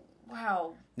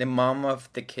 wow. The mom of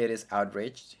the kid is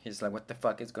outraged. He's like, "What the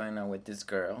fuck is going on with this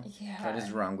girl? Yeah. What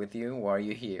is wrong with you? Why are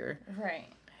you here?" Right.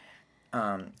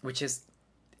 Which is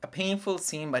a painful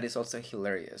scene, but it's also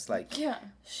hilarious. Like, yeah,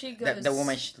 she goes. The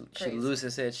woman, she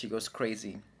loses it. She goes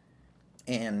crazy,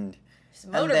 and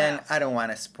then I don't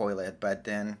want to spoil it, but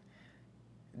then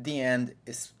the end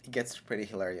it gets pretty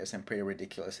hilarious and pretty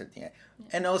ridiculous at the end,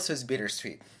 and also it's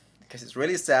bittersweet because it's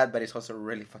really sad, but it's also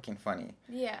really fucking funny.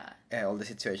 Yeah. All the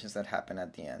situations that happen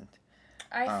at the end.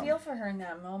 I feel for her in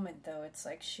that moment, though. It's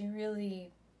like she's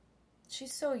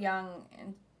so young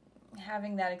and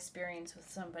having that experience with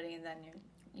somebody, and then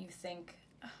you think,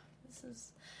 oh,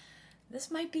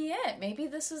 this might be it. Maybe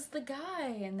this is the guy,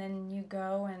 and then you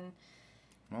go and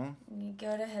you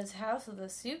go to his house with a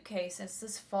suitcase. It's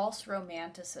this false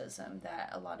romanticism that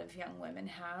a lot of young women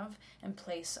have and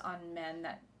place on men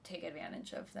that take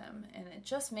advantage of them, and it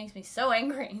just makes me so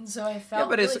angry. And so I felt,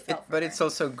 but it's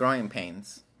also growing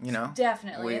pains,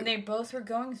 Definitely, and they both were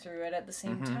going through it at the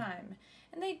same time.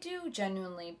 And they do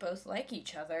genuinely both like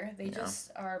each other. They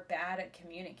just are bad at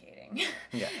communicating.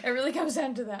 Yeah. It really comes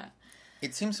down to that.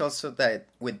 It seems also that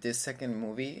with this second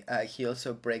movie, he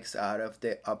also breaks out of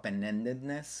the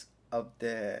open-endedness of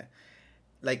the...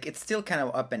 Like, it's still kind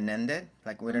of open-ended.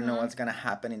 Like, we don't know what's going to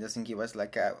happen. It doesn't give us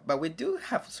like a... But we do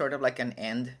have sort of like an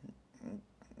end.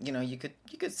 You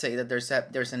could say that there's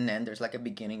an end. There's like a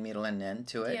beginning, middle, and end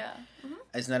to it. Yeah. Mm-hmm.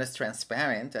 It's not as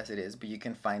transparent as it is, but you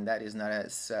can find that it's not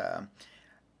as...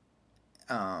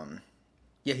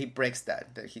 he breaks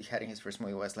that he had in his first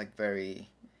movie was like very...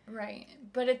 Right.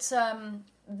 But it's,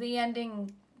 the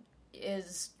ending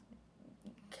is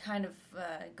kind of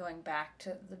going back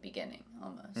to the beginning,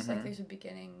 almost. Like there's a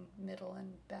beginning, middle,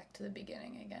 and back to the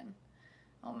beginning again.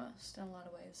 almost, in a lot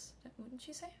of ways. Wouldn't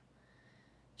you say?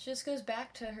 She just goes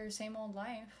back to her same old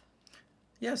life.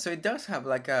 Yeah, so it does have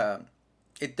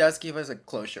it does give us a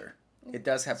closure. It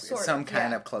does have some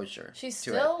kind of closure. She's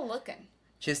still looking.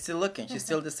 She's still looking. She's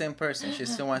still the same person. She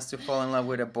still wants to fall in love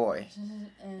with a boy.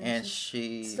 And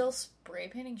she's still spray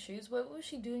painting shoes. What was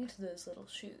she doing to those little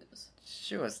shoes?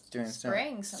 She was doing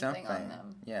spraying something on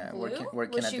them. Yeah, glue?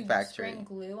 working at the factory. Spraying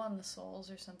glue on the soles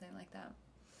or something like that.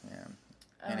 Yeah.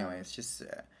 Anyway, it's just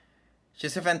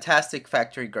she's a fantastic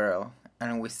factory girl,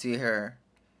 and we see her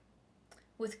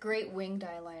with great winged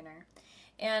eyeliner.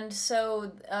 And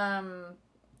so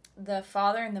the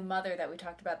father and the mother that we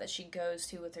talked about that she goes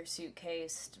to with her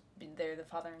suitcase, they're the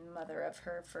father and mother of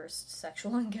her first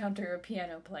sexual encounter, a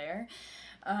piano player.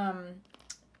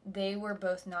 They were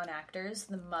both non-actors.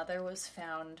 The mother was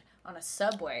found on a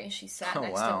subway. She sat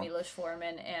next to Milos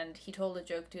Forman, and he told a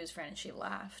joke to his friend, and she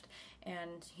laughed.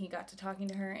 And he got to talking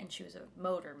to her, and she was a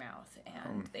motor mouth.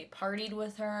 And they partied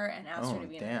with her and asked her to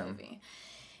be in the movie.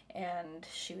 And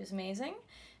she was amazing.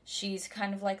 She's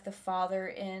kind of like the father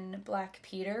in Black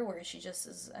Peter, where she just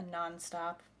is a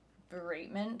nonstop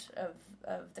beratement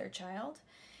of their child.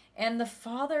 And the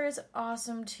father is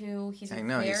awesome, too. He's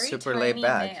he's super laid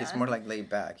back. Man. He's more like laid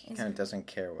back. He kind of doesn't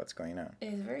care what's going on.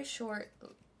 He's a very short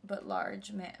but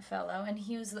large fellow, and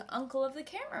he was the uncle of the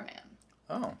cameraman.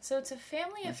 Oh. So it's a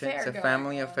family affair. It's a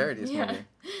family affair, this movie.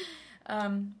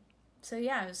 So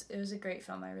yeah, it was a great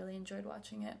film. I really enjoyed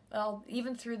watching it. Well,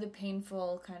 even through the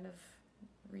painful kind of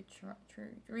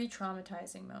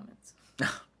re-traumatizing moments.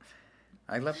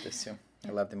 I love this too.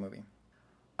 I love the movie.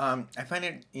 I find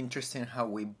it interesting how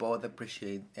we both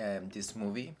appreciate this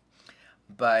movie,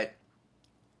 but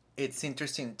it's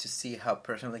interesting to see how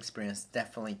personal experience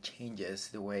definitely changes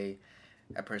the way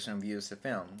a person views the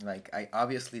film. Like, I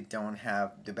obviously don't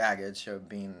have the baggage of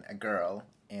being a girl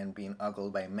and being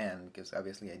ogled by men, because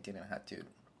obviously I didn't have to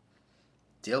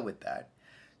deal with that.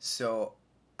 So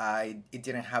it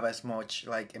didn't have as much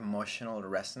like emotional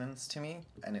resonance to me,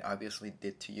 and it obviously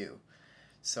did to you.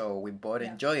 So we both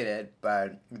enjoyed it,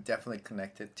 but we definitely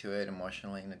connected to it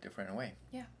emotionally in a different way.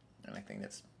 Yeah. And I think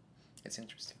it's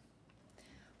interesting.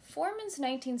 Forman's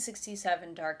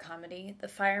 1967 dark comedy, The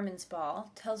Fireman's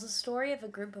Ball, tells the story of a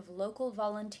group of local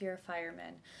volunteer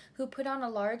firemen who put on a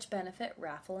large benefit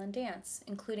raffle and dance,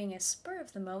 including a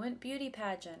spur-of-the-moment beauty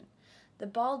pageant. The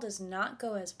ball does not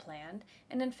go as planned,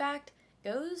 and in fact,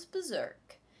 goes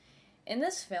berserk. In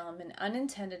this film, an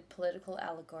unintended political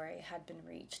allegory had been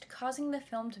reached, causing the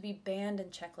film to be banned in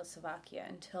Czechoslovakia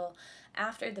until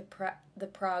after the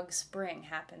Prague Spring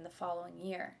happened the following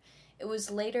year. It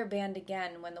was later banned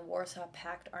again when the Warsaw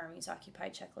Pact armies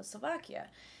occupied Czechoslovakia.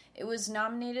 It was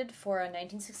nominated for a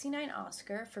 1969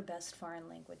 Oscar for Best Foreign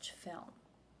Language Film.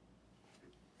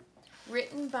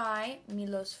 Written by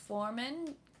Milos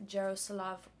Forman,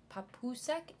 Jaroslav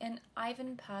Papusek, and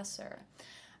Ivan Passer.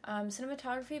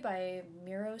 Cinematography by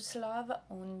Miroslav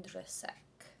Ondřesek.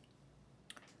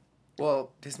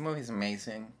 Well, this movie is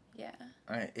amazing. Yeah.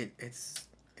 It's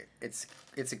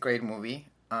a great movie.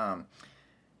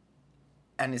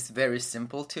 And it's very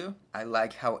simple too. I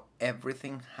like how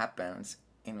everything happens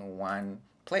in one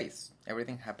place.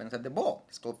 Everything happens at the ball.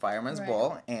 It's called Fireman's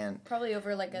Ball, and probably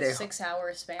over like a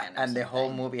 6-hour span. And the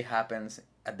whole movie happens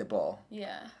at the ball.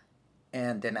 Yeah.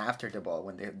 And then after the ball,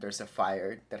 when there's a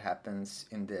fire that happens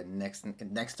in the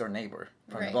next door neighbor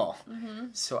from the ball. Mm-hmm.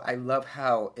 So I love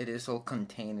how it is all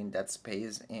contained in that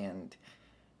space, and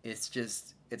it's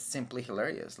simply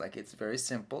hilarious. Like, it's very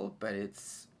simple, but it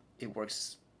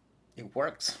works. It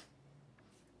works.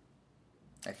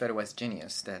 I thought it was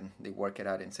genius that they work it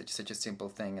out in such a simple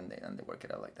thing, and they work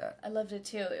it out like that. I loved it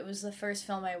too. It was the first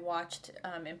film I watched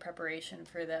in preparation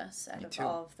for this out of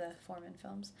all of the Forman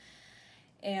films.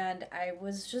 And I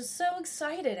was just so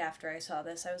excited after I saw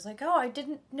this. I was like, "Oh, I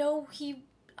didn't know he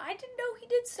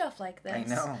did stuff like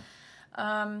this." I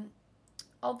know.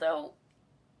 Although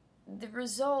the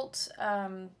result,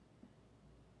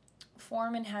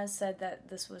 Forman has said that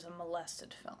this was a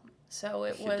molested film. So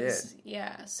it was,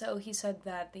 yeah. So he said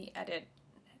that the edit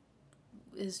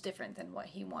is different than what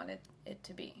he wanted it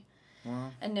to be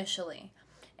initially,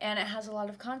 and it has a lot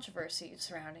of controversy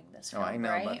surrounding this film. Oh, I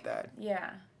know about that.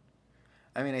 Yeah.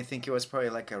 I mean, I think it was probably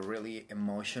like a really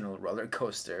emotional roller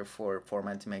coaster for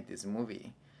Forman to make this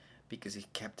movie, because he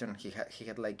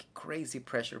had like crazy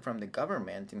pressure from the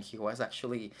government, and he was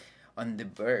actually on the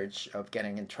verge of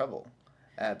getting in trouble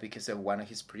because of one of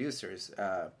his producers,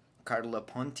 Carlo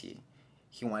Ponti.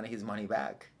 He wanted his money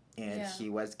back, and he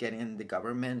was getting the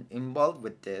government involved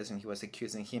with this, and he was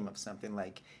accusing him of something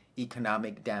like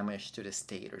economic damage to the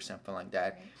state or something like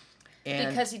that. Right. And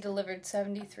because he delivered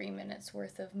 73 minutes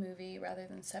worth of movie rather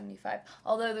than 75.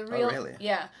 Although the real... Oh, really?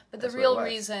 Yeah, but That's the real what it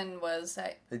was. reason was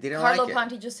that They didn't Carlo like it.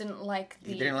 Ponti just didn't like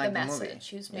He the didn't like the message. movie.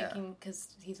 He was making... Because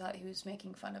he thought he was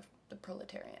making fun of the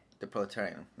proletariat. The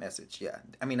proletarian message, yeah.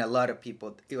 I mean, a lot of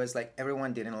people... It was like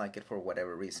everyone didn't like it for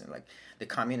whatever reason. Like, the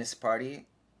Communist Party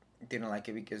didn't like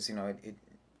it because, you know,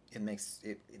 it makes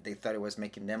it. They thought it was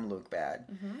making them look bad,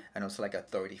 and also like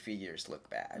authority figures look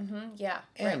bad. Yeah,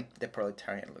 and the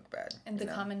proletarian look bad, and the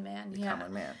common man. The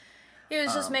common man. He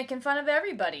was just making fun of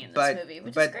everybody in this movie,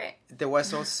 which is great. There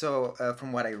was also,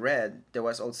 from what I read, there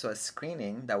was also a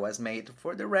screening that was made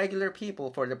for the regular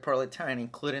people, for the proletarian,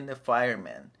 including the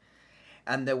firemen.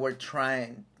 And they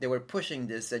were pushing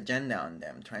this agenda on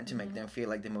them, trying to make them feel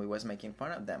like the movie was making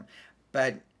fun of them.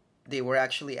 But they were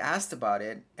actually asked about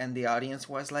it, and the audience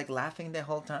was like laughing the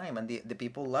whole time, and the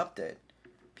people loved it.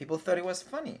 People thought it was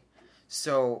funny.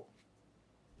 So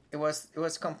it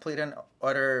was complete and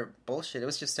utter bullshit. It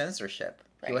was just censorship.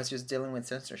 Right. He was just dealing with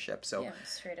censorship. So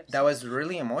that was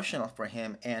really emotional for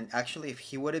him. And actually, if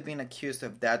he would have been accused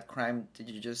of that crime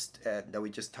that we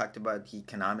just talked about, the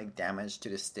economic damage to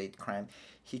the state crime,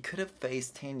 he could have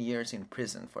faced 10 years in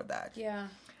prison for that. Yeah.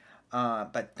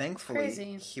 But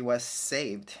thankfully, he was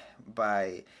saved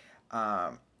by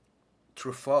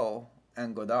Truffaut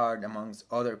and Godard, amongst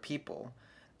other people,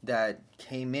 that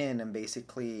came in and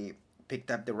basically picked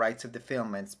up the rights of the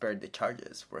film and spared the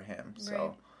charges for him.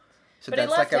 So but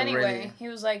that's he left like anyway. He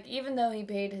was like, even though he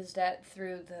paid his debt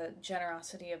through the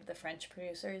generosity of the French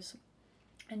producers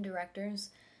and directors,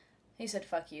 he said,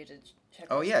 "Fuck you" to Czechoslovakia.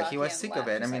 Oh yeah, he was sick of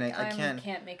it. I mean, like, I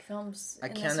can't make films. I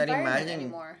in cannot this environment imagine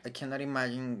anymore. I cannot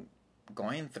imagine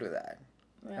going through that.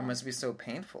 Yeah. It must be so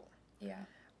painful. Yeah.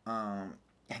 And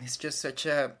it's just such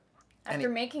a... After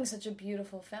making such a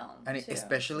beautiful film. And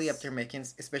especially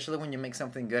when you make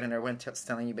something good and everyone's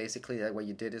telling you basically that what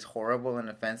you did is horrible and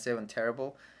offensive and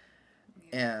terrible.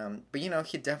 Yeah. But, you know,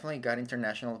 he definitely got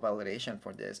international validation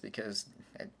for this because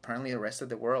apparently the rest of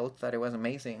the world thought it was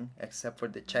amazing except for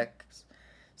the Czechs.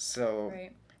 So,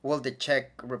 well, the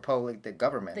Czech Republic, the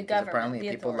government. Apparently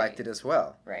people liked it as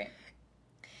well. Right.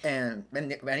 And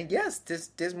yes,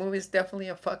 this movie is definitely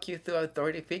a fuck you to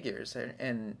authority figures,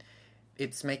 and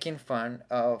it's making fun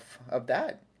of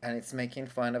that, and it's making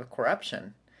fun of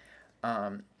corruption.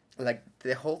 Like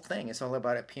the whole thing is all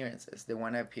about appearances. They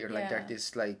want to appear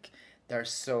like they're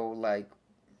so like,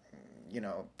 you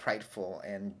know, prideful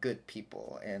and good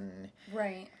people, and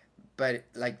but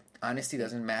like honesty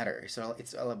doesn't matter. So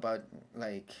it's all about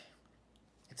like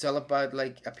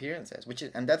appearances,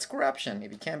 and that's corruption.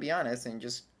 If you can't be honest and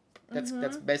just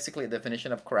that's basically the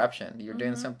definition of corruption. You're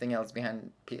doing something else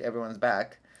behind everyone's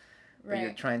back, but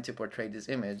you're trying to portray this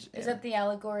image. Is that the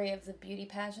allegory of the beauty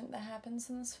pageant that happens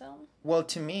in this film? Well,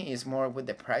 to me, it's more with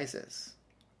the prizes.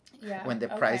 Yeah. When the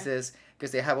prizes,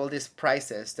 because they have all these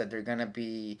prizes that they're gonna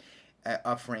be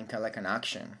offering kind of like an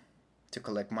auction to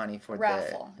collect money for the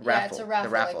raffle. Yeah, it's a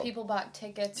raffle. Like people bought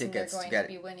tickets and they're going to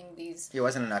be winning these. It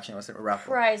wasn't an auction; it was a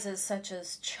raffle. Prizes such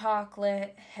as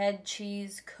chocolate, head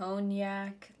cheese,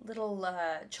 cognac, little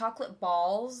chocolate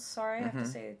balls. Sorry, I have to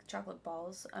say chocolate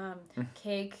balls.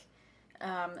 Cake,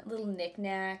 little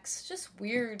knickknacks, just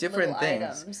weird different little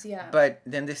things. Items. Yeah. But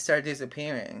then they start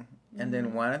disappearing, and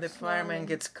then one of the firemen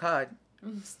gets caught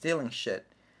stealing shit.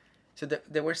 So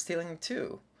they were stealing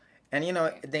too. And, you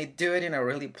know, they do it in a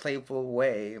really playful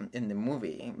way in the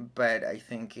movie, but I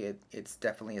think it's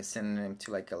definitely a synonym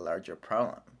to, like, a larger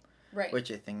problem. Right.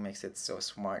 Which I think makes it so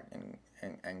smart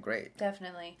and great.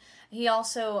 Definitely. He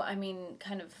also, I mean,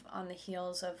 kind of on the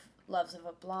heels of Loves of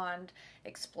a Blonde,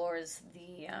 explores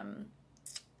the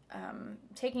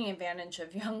taking advantage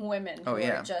of young women who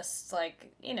are just,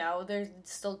 like, you know, they're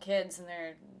still kids and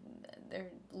they're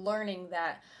learning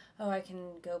that, oh, I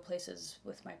can go places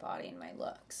with my body and my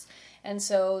looks. And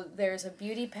so there's a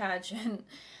beauty pageant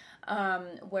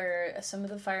where some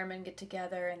of the firemen get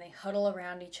together and they huddle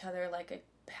around each other like a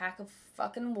pack of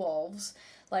fucking wolves.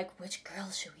 Like, which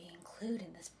girls should we include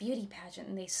in this beauty pageant?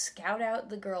 And they scout out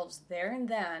the girls there and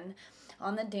then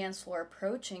on the dance floor,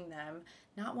 approaching them,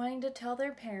 not wanting to tell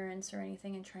their parents or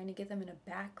anything and trying to get them in a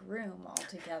back room all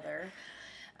together.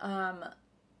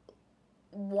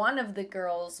 One of the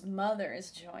girls'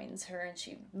 mothers joins her,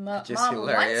 and mom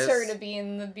wants her to be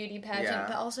in the beauty pageant,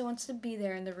 but also wants to be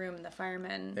there in the room, and the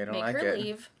firemen make her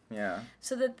leave. Yeah.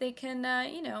 So that they can,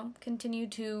 continue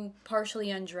to partially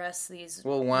undress these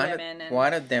women. Well,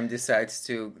 one of them decides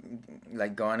to,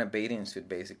 like, go on a bathing suit,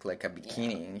 basically, like a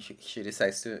bikini. And she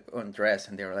decides to undress,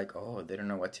 and they're like, oh, they don't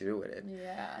know what to do with it.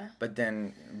 Yeah. But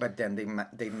then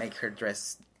they make her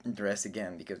dress dress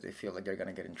again because they feel like they're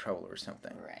gonna get in trouble or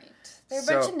something. Right. They're a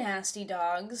bunch of nasty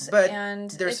dogs, but and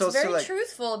there's it's also very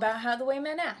truthful about how the way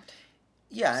men act.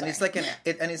 Yeah, and it's like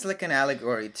an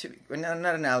allegory too. Not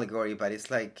an allegory, but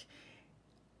it's like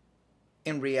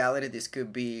in reality, this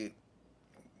could be,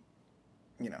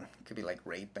 it could be like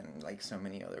rape and like so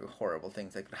many other horrible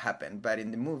things that could happen. But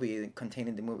in the movie,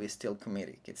 containing the movie is still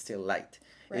comedic. It's still light.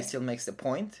 Right. It still makes the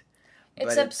point.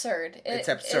 It's absurd. It's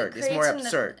absurd. It's more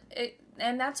absurd.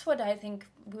 And that's what I think,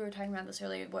 we were talking about this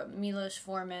earlier, what Milos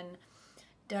Forman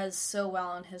does so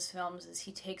well in his films is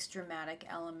he takes dramatic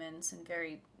elements and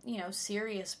very,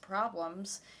 serious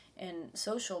problems and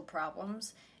social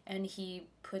problems, and he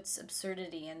puts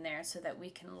absurdity in there so that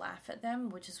we can laugh at them,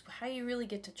 which is how you really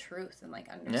get to truth and like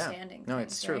understanding. No,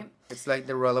 things, it's true. Right? It's like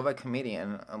the role of a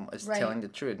comedian is telling the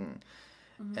truth,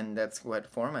 and that's what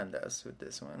Forman does with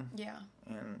this one. Yeah.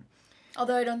 And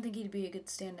although I don't think he'd be a good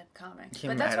stand-up comic,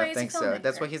 but that's I why don't think so.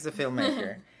 That's why he's a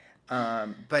filmmaker.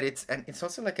 But it's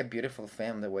also like a beautiful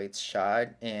film the way it's shot,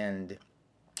 and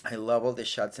I love all the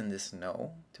shots in the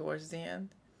snow towards the end.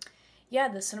 Yeah,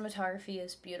 the cinematography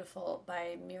is beautiful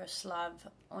by Miroslav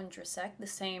Ondrasek, the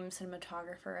same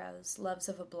cinematographer as Loves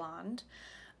of a Blonde.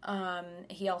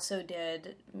 He also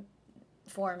did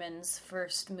Forman's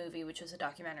first movie, which was a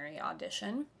documentary,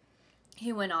 Audition.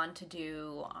 He went on to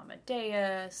do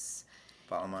Amadeus,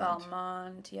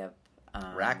 Valmont, yep.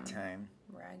 Ragtime.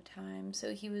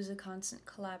 So he was a constant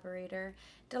collaborator.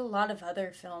 Did a lot of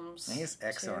other films. And he's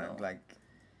excellent. Too. Like,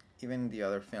 even the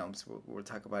other films, we'll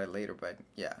talk about it later, but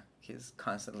yeah, he's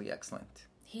constantly excellent.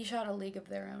 He shot A League of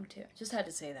Their Own, too. Just had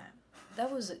to say that.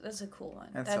 That's a cool one.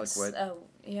 That's like what? Oh,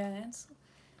 yeah,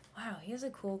 wow, he has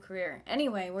a cool career.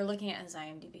 Anyway, we're looking at his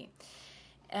IMDb.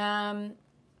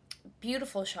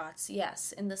 Beautiful shots,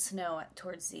 yes, in the snow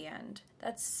towards the end.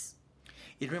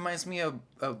 It reminds me of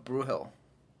Bruegel.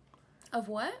 Of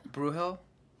what? Bruegel?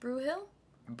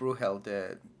 Bruegel,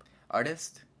 the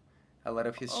artist. A lot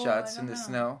of his shots in the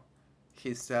snow.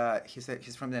 He's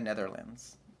from the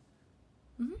Netherlands.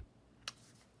 Mm-hmm.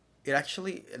 It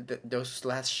actually, those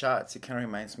last shots, it kind of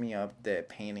reminds me of the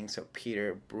paintings of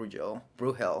Peter Bruegel,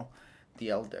 the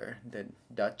Elder, the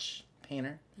Dutch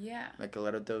painter. Yeah. Like a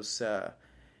lot of those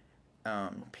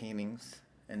paintings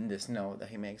in the snow that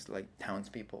he makes, like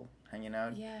townspeople hanging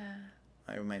out. Yeah.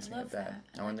 It reminds me of that.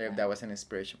 I wonder if that was an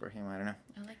inspiration for him. I don't know.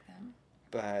 I like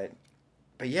that.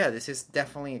 But yeah, this is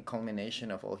definitely a culmination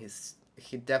of all his...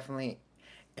 He definitely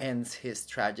ends his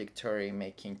trajectory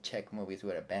making Czech movies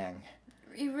with a bang.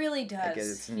 He really does.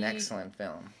 Because it's an excellent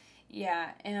film.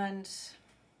 Yeah, and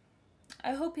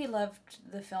I hope he loved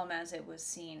the film as it was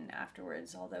seen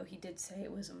afterwards, although he did say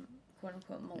it was a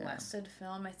quote-unquote molested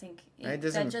film. I think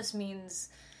that just means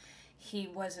he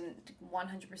wasn't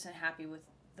 100% happy with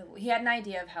he had an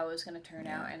idea of how it was going to turn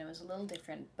out, and it was a little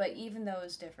different. But even though it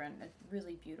was different, it's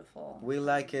really beautiful. We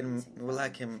like him. We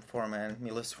like him, Forman,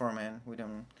 Milos Forman. You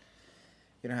don't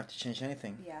have to change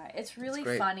anything. Yeah, it's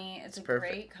really funny. It's a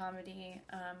great comedy,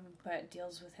 but it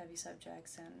deals with heavy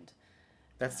subjects, and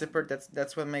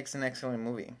that's what makes an excellent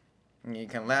movie. You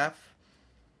can laugh.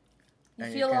 You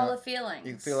feel all the feelings.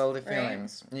 You feel all the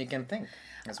feelings. And you can think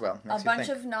as well. A bunch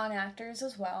of non-actors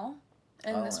as well.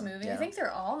 In this movie, I think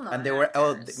they're all non-actors.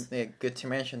 And they were good to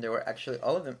mention. They were actually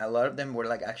all of them. A lot of them were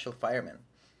like actual firemen.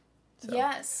 So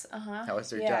yes, that was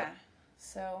their job.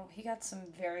 So he got some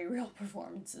very real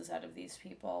performances out of these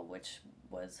people, which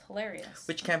was hilarious.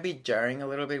 Which can be jarring a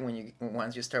little bit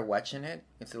once you start watching it.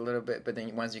 It's a little bit, but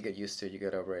then once you get used to it, you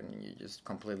get over it, and you just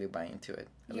completely buy into it.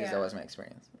 At least that was my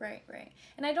experience. Right.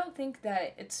 And I don't think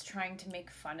that it's trying to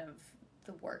make fun of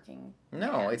the working.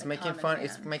 No, it's making fun. Man.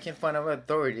 It's making fun of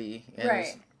authority.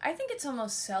 Right. I think it's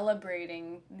almost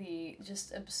celebrating the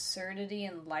just absurdity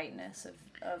and lightness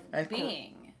of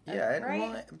being.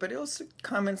 Yeah, but it also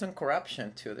comments on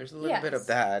corruption too. There's a little bit of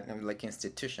that, like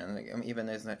institutions. Like, even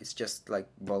though it's just like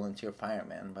volunteer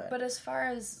firemen. But as far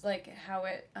as like how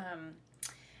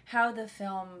the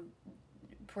film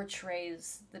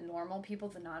portrays the normal people,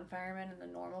 the non-firemen, and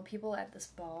the normal people at this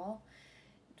ball,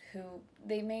 who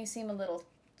they may seem a little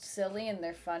silly and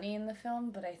they're funny in the film,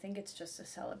 but I think it's just a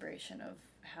celebration of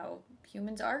how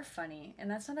humans are funny,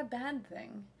 and that's not a bad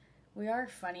thing. We are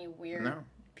funny, weird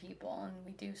people, and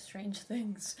we do strange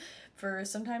things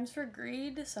sometimes for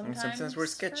greed, sometimes we're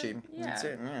sketchy. That's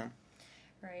it, yeah.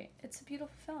 Right. It's a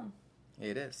beautiful film.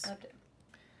 It is. Loved it.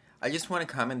 I just want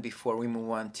to comment before we move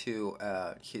on to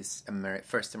his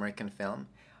first American film.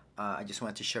 I just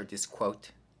want to share this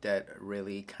quote that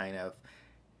really kind of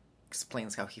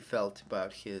explains how he felt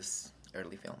about his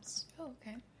early films. Oh,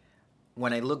 okay.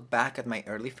 When I look back at my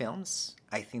early films,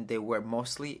 I think they were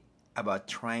mostly about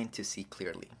trying to see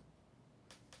clearly.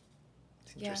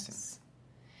 It's interesting. Yes.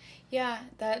 Yeah,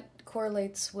 that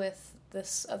correlates with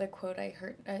this other quote I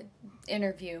heard, an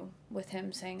interview with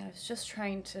him saying, I was just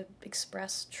trying to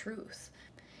express truth.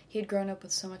 He had grown up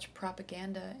with so much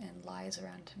propaganda and lies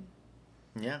around him.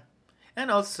 Yeah. And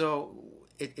also,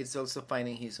 it's also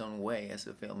finding his own way as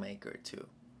a filmmaker, too.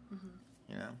 Mm-hmm.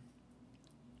 You know?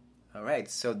 All right,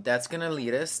 so that's going to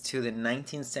lead us to the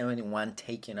 1971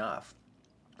 Taking Off,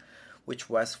 which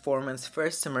was Foreman's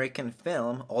first American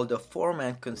film, although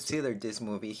Foreman considered this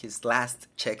movie his last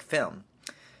Czech film,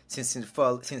 since it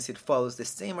follows the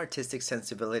same artistic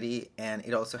sensibility, and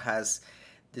it also has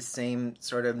the same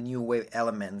sort of new wave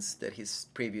elements that his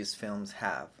previous films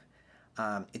have.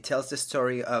 It tells the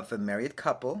story of a married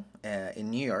couple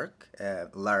in New York,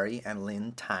 Larry and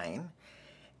Lynn Tyne,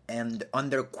 and on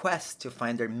their quest to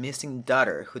find their missing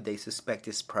daughter, who they suspect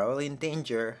is probably in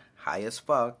danger, high as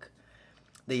fuck,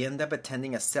 they end up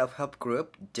attending a self-help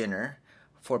group dinner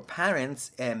for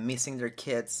parents missing their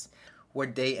kids, where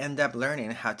they end up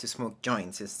learning how to smoke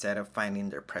joints instead of finding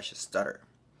their precious daughter.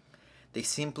 They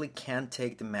simply can't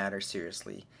take the matter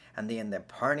seriously, and they end up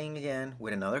partying again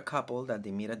with another couple that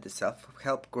they meet at the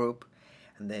self-help group,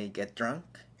 and they get drunk,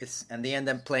 and they end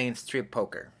up playing strip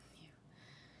poker.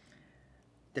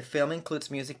 The film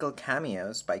includes musical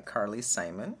cameos by Carly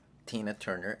Simon, Tina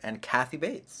Turner, and Kathy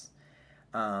Bates.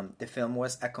 The film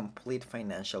was a complete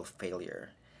financial failure,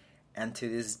 and to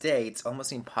this day, it's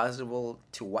almost impossible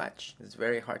to watch. It's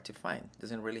very hard to find. It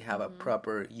doesn't really have a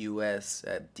proper U.S.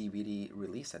 DVD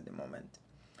release at the moment.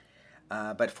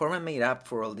 But Foreman made up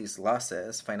for all these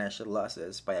losses, financial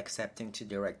losses, by accepting to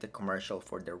direct a commercial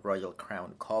for the Royal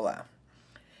Crown Cola.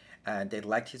 They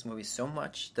liked his movie so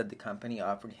much that the company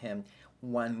offered him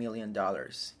 $1 million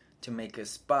to make a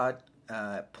spot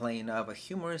playing of a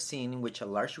humorous scene in which a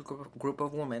large group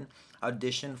of women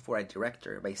auditioned for a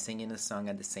director by singing a song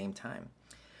at the same time.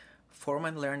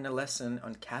 Foreman learned a lesson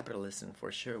on capitalism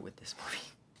for sure with this movie.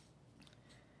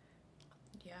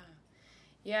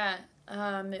 Yeah.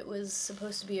 It was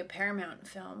supposed to be a Paramount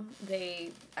film.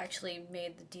 They actually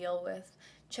made the deal with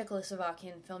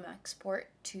Czechoslovakian Film Export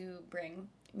to bring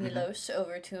Milos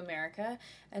over to America,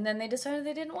 and then they decided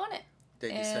they didn't want it.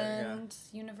 And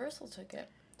Universal took it.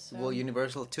 So. Well,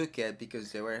 Universal took it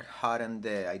because they were hot on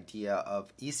the idea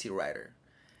of Easy Rider.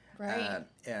 Right.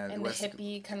 And the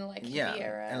hippie, kind of like hippie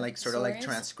era. And like sort of like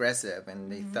transgressive.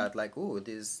 And they thought like, ooh,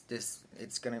 this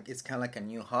it's kind of like a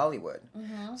new Hollywood.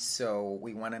 Mm-hmm. So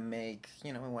we want to make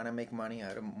money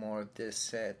out of more of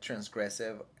this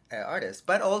transgressive artists.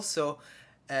 But also,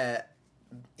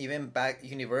 even back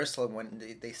Universal, when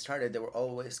they started, they were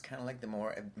always kind of like the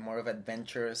more of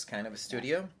adventurous kind of a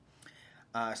studio.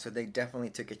 So they definitely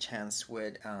took a chance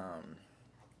with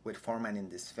Foreman in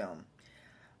this film.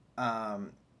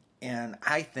 And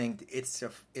I think it's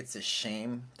a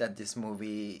shame that this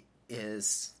movie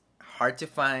is hard to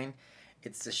find.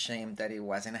 It's a shame that it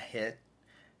wasn't a hit.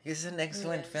 It's an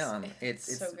excellent film.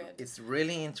 It's so good. It's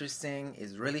really interesting.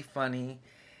 It's really funny,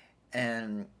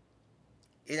 and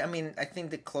I think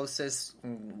the closest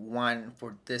one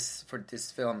for this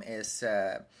film is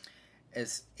the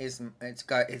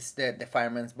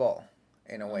Fireman's Ball.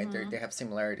 In a way, they have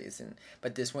similarities,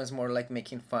 but this one's more like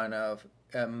making fun of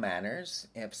manners,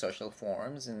 of social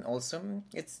forms, and also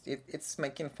it's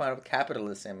making fun of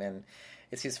capitalism. And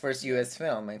it's his first U.S.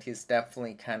 film, and he's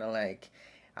definitely kind of like,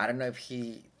 I don't know if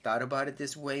he thought about it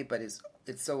this way, but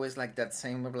it's always like that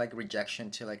same of like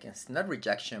rejection to like, it's not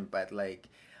rejection, but like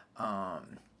an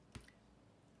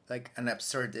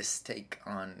absurdist take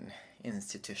on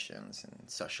institutions and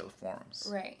social forms.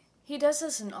 Right. He does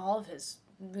this in all of his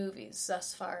movies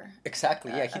thus far.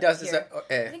 Exactly. Yeah, he does this.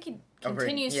 I think he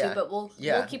continues to, but we'll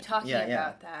keep talking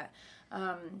about that.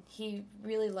 He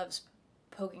really loves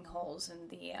poking holes in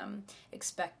the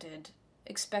expected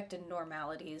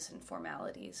normalities and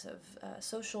formalities of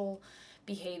social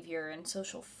behavior and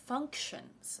social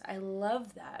functions. I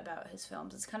love that about his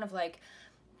films. It's kind of like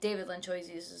David Lynch always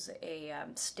uses a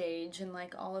stage in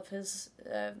like all of his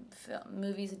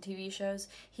movies and TV shows.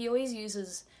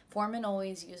 Foreman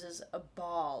always uses a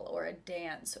ball or a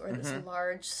dance or this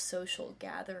large social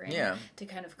gathering to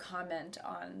kind of comment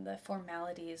on the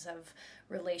formalities of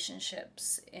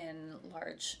relationships in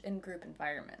group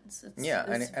environments. It's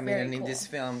and in this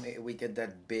film we get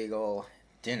that big old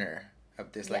dinner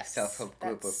of this like self-help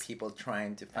group of people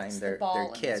trying to find their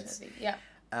kids.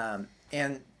 And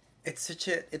it's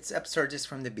absurdist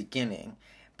from the beginning,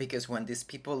 because when these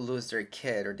people lose their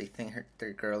kid or they think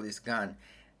their girl is gone,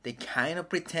 they kind of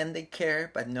pretend they care,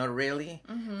 but not really.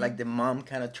 Mm-hmm. Like the mom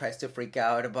kind of tries to freak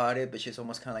out about it, but she's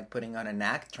almost kind of like putting on an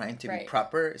act, trying to be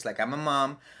proper. It's like, I'm a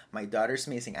mom, my daughter's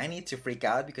missing, I need to freak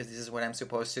out because this is what I'm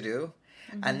supposed to do.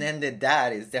 And then the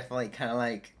dad is definitely kind of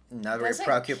like not very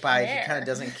preoccupied. He kind of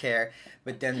doesn't care.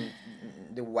 But then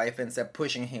the wife ends up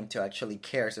pushing him to actually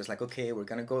care. So it's like, okay, we're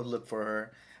going to go look for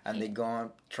her. And they go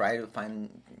and try to find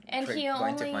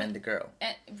the girl.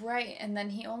 Right, and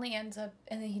then he only ends up,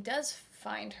 and then he does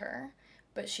find her,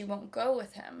 but she won't go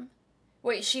with him.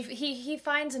 Wait, he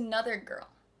finds another girl.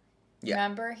 Yeah.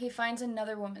 Remember? He finds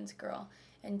another woman's girl,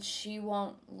 and she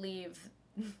won't leave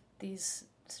these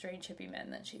strange hippie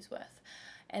men that she's with.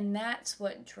 And that's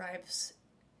what drives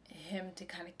him to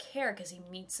kind of care, because he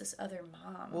meets this other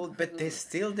mom. Well, but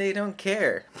they don't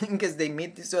care, because they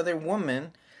meet this other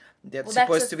woman that's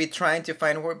supposed to be trying to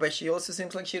find her, but she also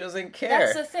seems like she doesn't care.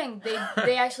 That's the thing.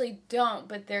 They actually don't,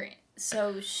 but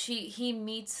he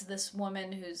meets this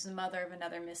woman who's the mother of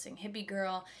another missing hippie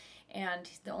girl, and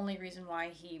the only reason why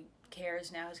he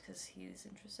cares now is because he's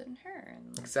interested in her.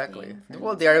 And exactly.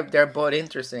 Well, they're both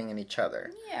interested in each other.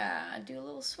 Yeah, do a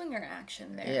little swinger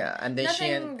action there. Yeah, and then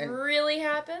nothing really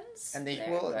happens. And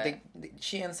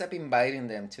she ends up inviting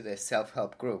them to the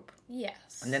self-help group.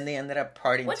 Yes. And then they ended up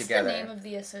partying together. What's the name of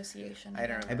the association? I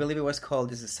don't know. I believe it was called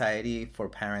the Society for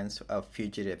Parents of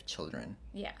Fugitive Children.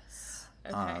 Yes.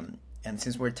 Okay. And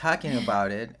since we're talking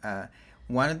about it,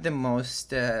 one of the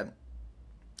most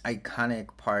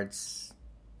iconic parts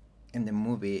in the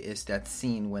movie is that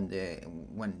scene when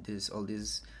all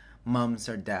these moms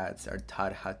or dads are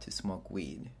taught how to smoke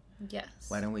weed. Yes.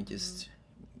 Why don't we just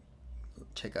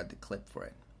check out the clip for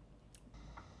it?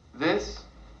 This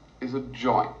is a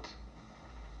joint.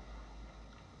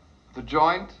 The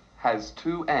joint has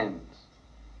two ends.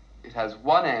 It has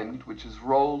one end which is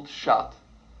rolled shut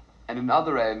and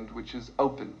another end which is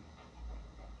open.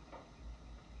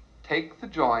 Take the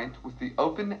joint with the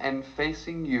open end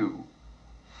facing you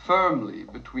firmly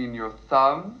between your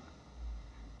thumb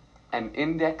and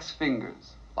index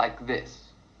fingers, like this.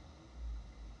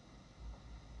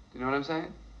 Do you know what I'm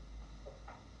saying?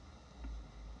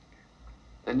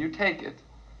 Then you take it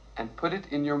and put it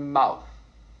in your mouth,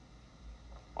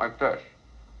 like this.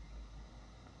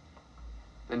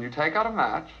 Then you take out a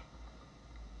match,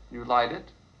 you light it,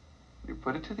 you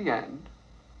put it to the end,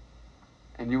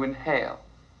 and you inhale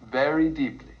very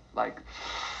deeply, like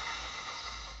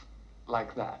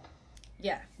that.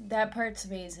 Yeah, that part's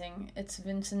amazing. It's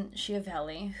Vincent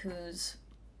Schiavelli, who's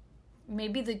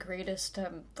maybe the greatest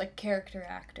character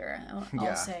actor,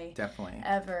 I'll say, definitely,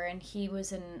 ever. And he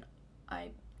was in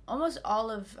almost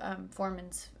all of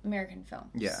Foreman's American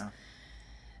films. Yeah.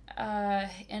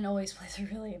 And always plays a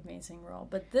really amazing role.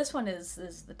 But this one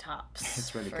is the tops.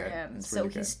 It's really for good. him. It's so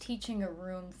really he's good. teaching a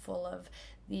room full of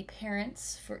the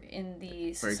parents in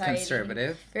the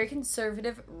society. Very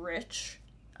conservative, rich,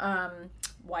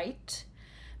 white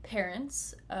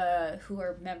parents who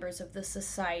are members of the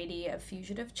Society of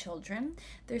Fugitive Children.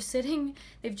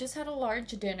 They've just had a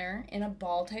large dinner in a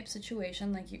ball type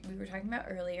situation like we were talking about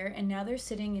earlier, and now they're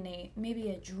sitting in maybe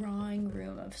a drawing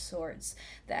room of sorts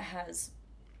that has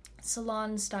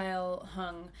salon style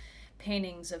hung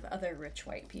paintings of other rich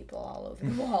white people all over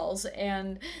the walls,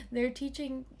 and they're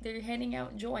handing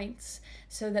out joints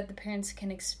so that the parents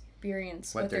can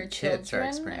experience what their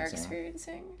children are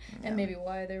experiencing and maybe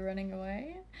why they're running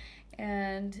away.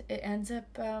 And it ends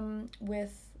up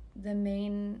with the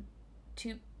main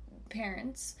two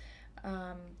parents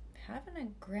having a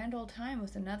grand old time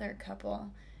with another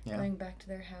couple. Yeah. Going back to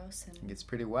their house. And it's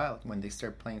pretty wild when they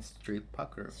start playing strip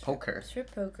poker,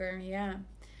 yeah.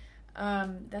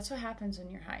 That's what happens when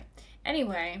you're high.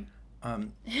 Anyway.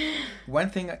 One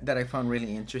thing that I found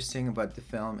really interesting about the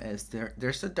film is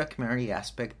there's a documentary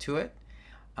aspect to it,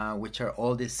 which are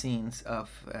all the scenes of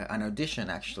an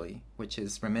audition, actually, which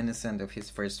is reminiscent of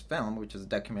his first film, which was a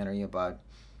documentary about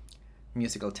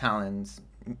musical talents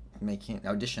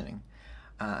auditioning.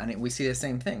 And we see the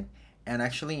same thing. And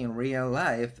actually, in real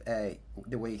life,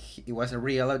 the way it was a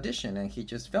real audition, and he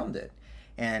just filmed it.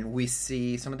 And we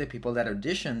see some of the people that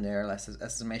auditioned there,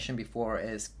 as I mentioned before,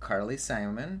 is Carly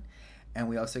Simon, and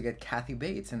we also get Kathy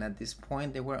Bates. And at this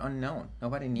point, they were unknown.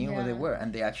 Nobody knew who they were,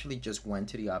 and they actually just went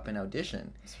to the open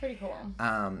audition. It's pretty cool.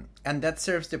 And that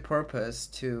serves the purpose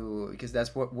because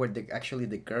that's where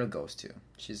the girl goes to.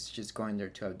 She's going there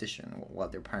to audition while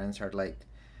their parents are like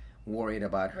worried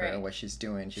about her, what she's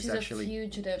doing. She's actually a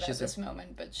fugitive at this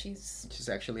moment, but she's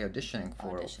actually auditioning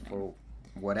for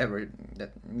whatever,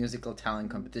 that musical talent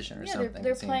competition or something.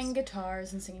 They're playing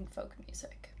guitars and singing folk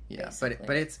music. Yeah, basically.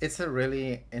 but it's a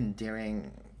really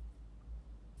endearing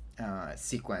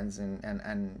sequence,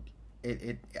 and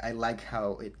it I like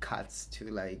how it cuts to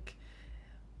like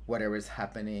whatever's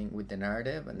happening with the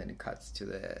narrative, and then it cuts to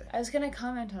the. I was gonna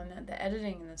comment on that. The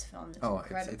editing in this film is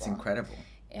incredible. It's incredible.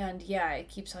 And yeah, it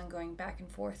keeps on going back and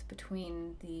forth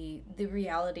between the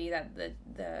reality that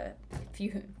the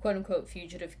quote unquote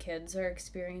fugitive kids are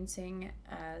experiencing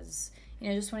as, you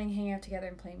know, just wanting to hang out together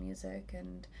and play music,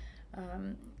 and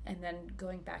then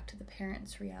going back to the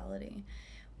parents' reality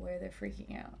where they're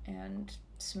freaking out and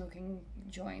smoking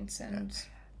joints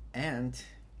and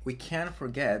we can't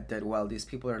forget that while these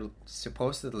people are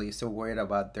supposedly so worried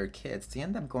about their kids, they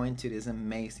end up going to this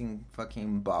amazing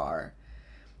fucking bar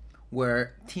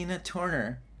where Tina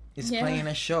Turner is playing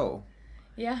a show.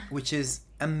 Yeah. Which is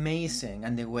amazing.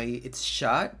 And the way it's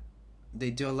shot, they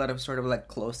do a lot of sort of like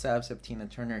close-ups of Tina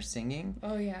Turner singing.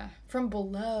 Oh, yeah. From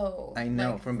below. I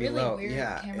know, like, from really below. Weird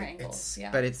yeah. Camera angles.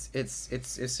 Yeah. But it's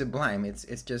sublime.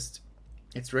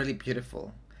 It's really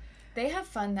beautiful. They have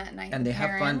fun that night. And they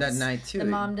have fun that night too. The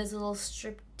mom does a little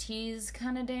striptease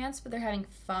kind of dance, but they're having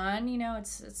fun. You know,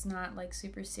 it's not like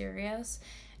super serious.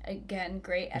 Again,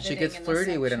 great editing. She gets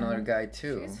flirty with another guy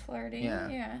too. She gets flirty.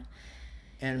 Yeah.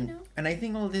 And you know? And I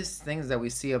think all these things that we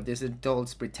see of these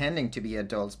adults pretending to be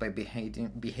adults by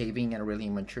behaving in a really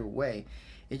immature way,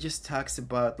 it just talks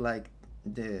about like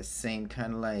the same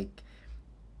kind of like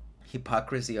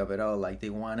hypocrisy of it all. Like they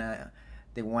want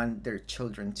their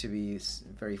children to be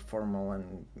very formal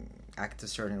and act a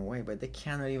certain way, but they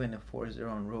cannot even enforce their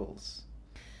own rules.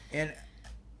 And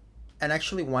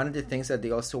actually one of the things that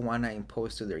they also want to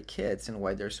impose to their kids, and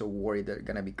why they're so worried they're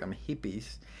going to become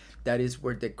hippies, that is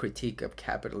where the critique of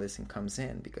capitalism comes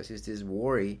in, because it's this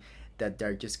worry that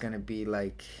they're just going to be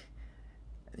like,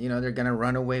 you know, they're going to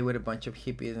run away with a bunch of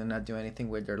hippies and not do anything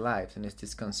with their lives. And it's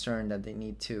this concern that they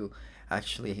need to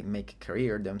actually make a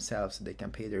career themselves so they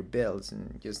can pay their bills,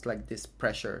 and just like this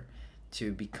pressure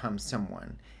to become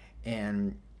someone.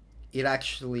 And it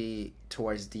actually,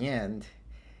 towards the end,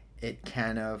 it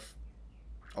kind of,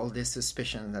 all this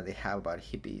suspicion that they have about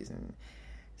hippies, and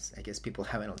I guess people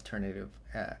having alternative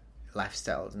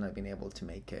lifestyles and not being able to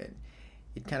make it,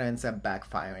 it kind of ends up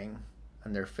backfiring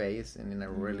on their face, and in a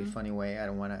really funny way. I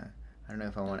don't know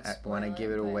if I want to give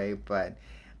it away, but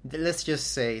let's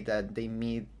just say that they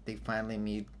finally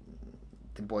meet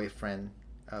the boyfriend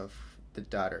of the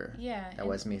daughter that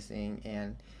was missing,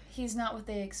 and he's not what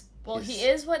they he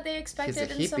is what they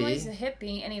expected in some ways. He's a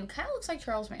hippie, and he kind of looks like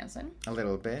Charles Manson a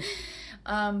little bit.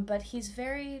 But he's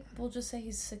we'll just say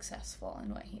he's successful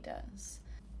in what he does.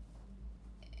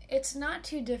 It's not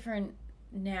too different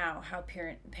now how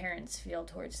parents feel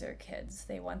towards their kids.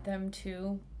 They want them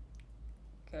to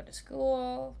go to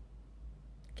school,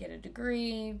 get a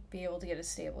degree, be able to get a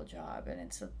stable job, and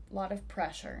it's a lot of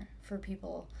pressure for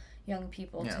young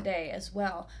people today as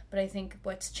well. But I think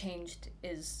what's changed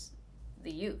is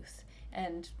the youth,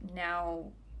 and now,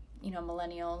 you know,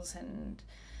 millennials and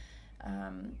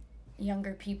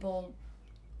younger people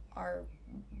are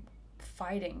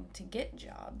fighting to get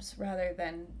jobs rather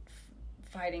than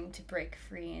fighting to break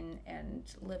free and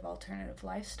live alternative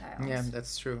lifestyles. Yeah,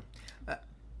 that's true.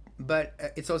 But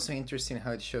it's also interesting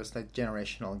how it shows that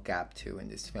generational gap too in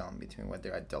this film between what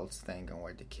the adults think and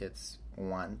what the kids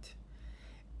want.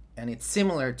 And it's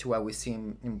similar to what we see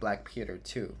in Black Peter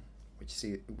too,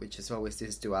 which is always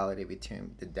this duality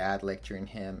between the dad lecturing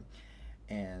him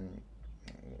and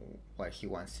what he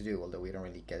wants to do, although we don't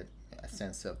really get a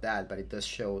sense of that, but it does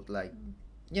show, like,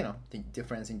 you know, the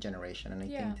difference in generation, and I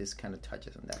think this kind of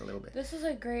touches on that a little bit. This is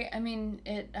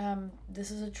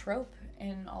this is a trope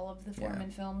in all of the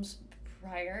Foreman films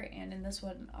prior, and in this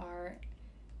one are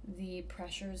the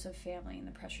pressures of family and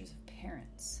the pressures of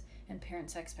parents and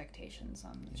parents' expectations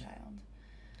on the child.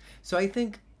 So I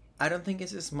don't think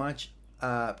it's as much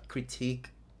critique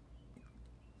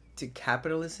to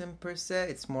capitalism per se.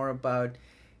 It's more about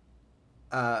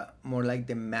more like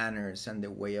the manners and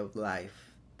the way of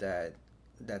life that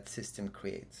system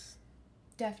creates.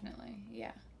 Definitely,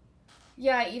 yeah.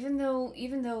 Yeah, even though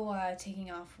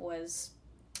Taking Off was,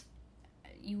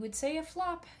 you would say, a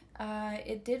flop,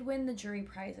 it did win the jury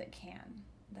prize at Cannes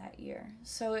that year.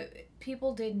 So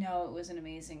people did know it was an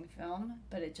amazing film,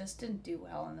 but it just didn't do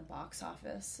well in the box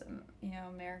office. You know,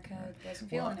 America wasn't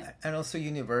feeling it. And also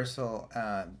Universal,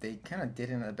 they kind of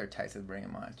didn't advertise it very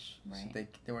much. Right. So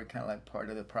they were kind of like part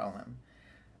of the problem.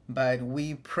 But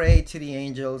we pray to the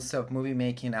angels of movie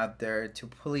making out there to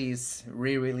please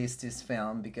re-release this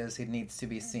film, because it needs to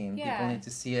be seen. Yeah. People need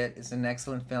to see it. It's an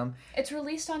excellent film. It's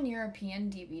released on European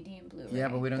DVD and Blu-ray. Yeah,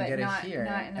 but we don't get it here.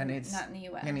 Not in the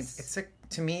US. And it's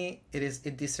to me,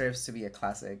 it deserves to be a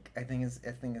classic. I think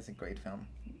it's a great film.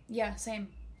 Yeah, same.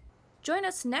 Join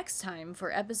us next time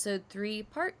for episode 3,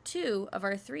 part 2 of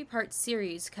our 3-part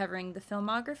series covering the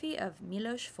filmography of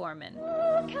Milos Forman.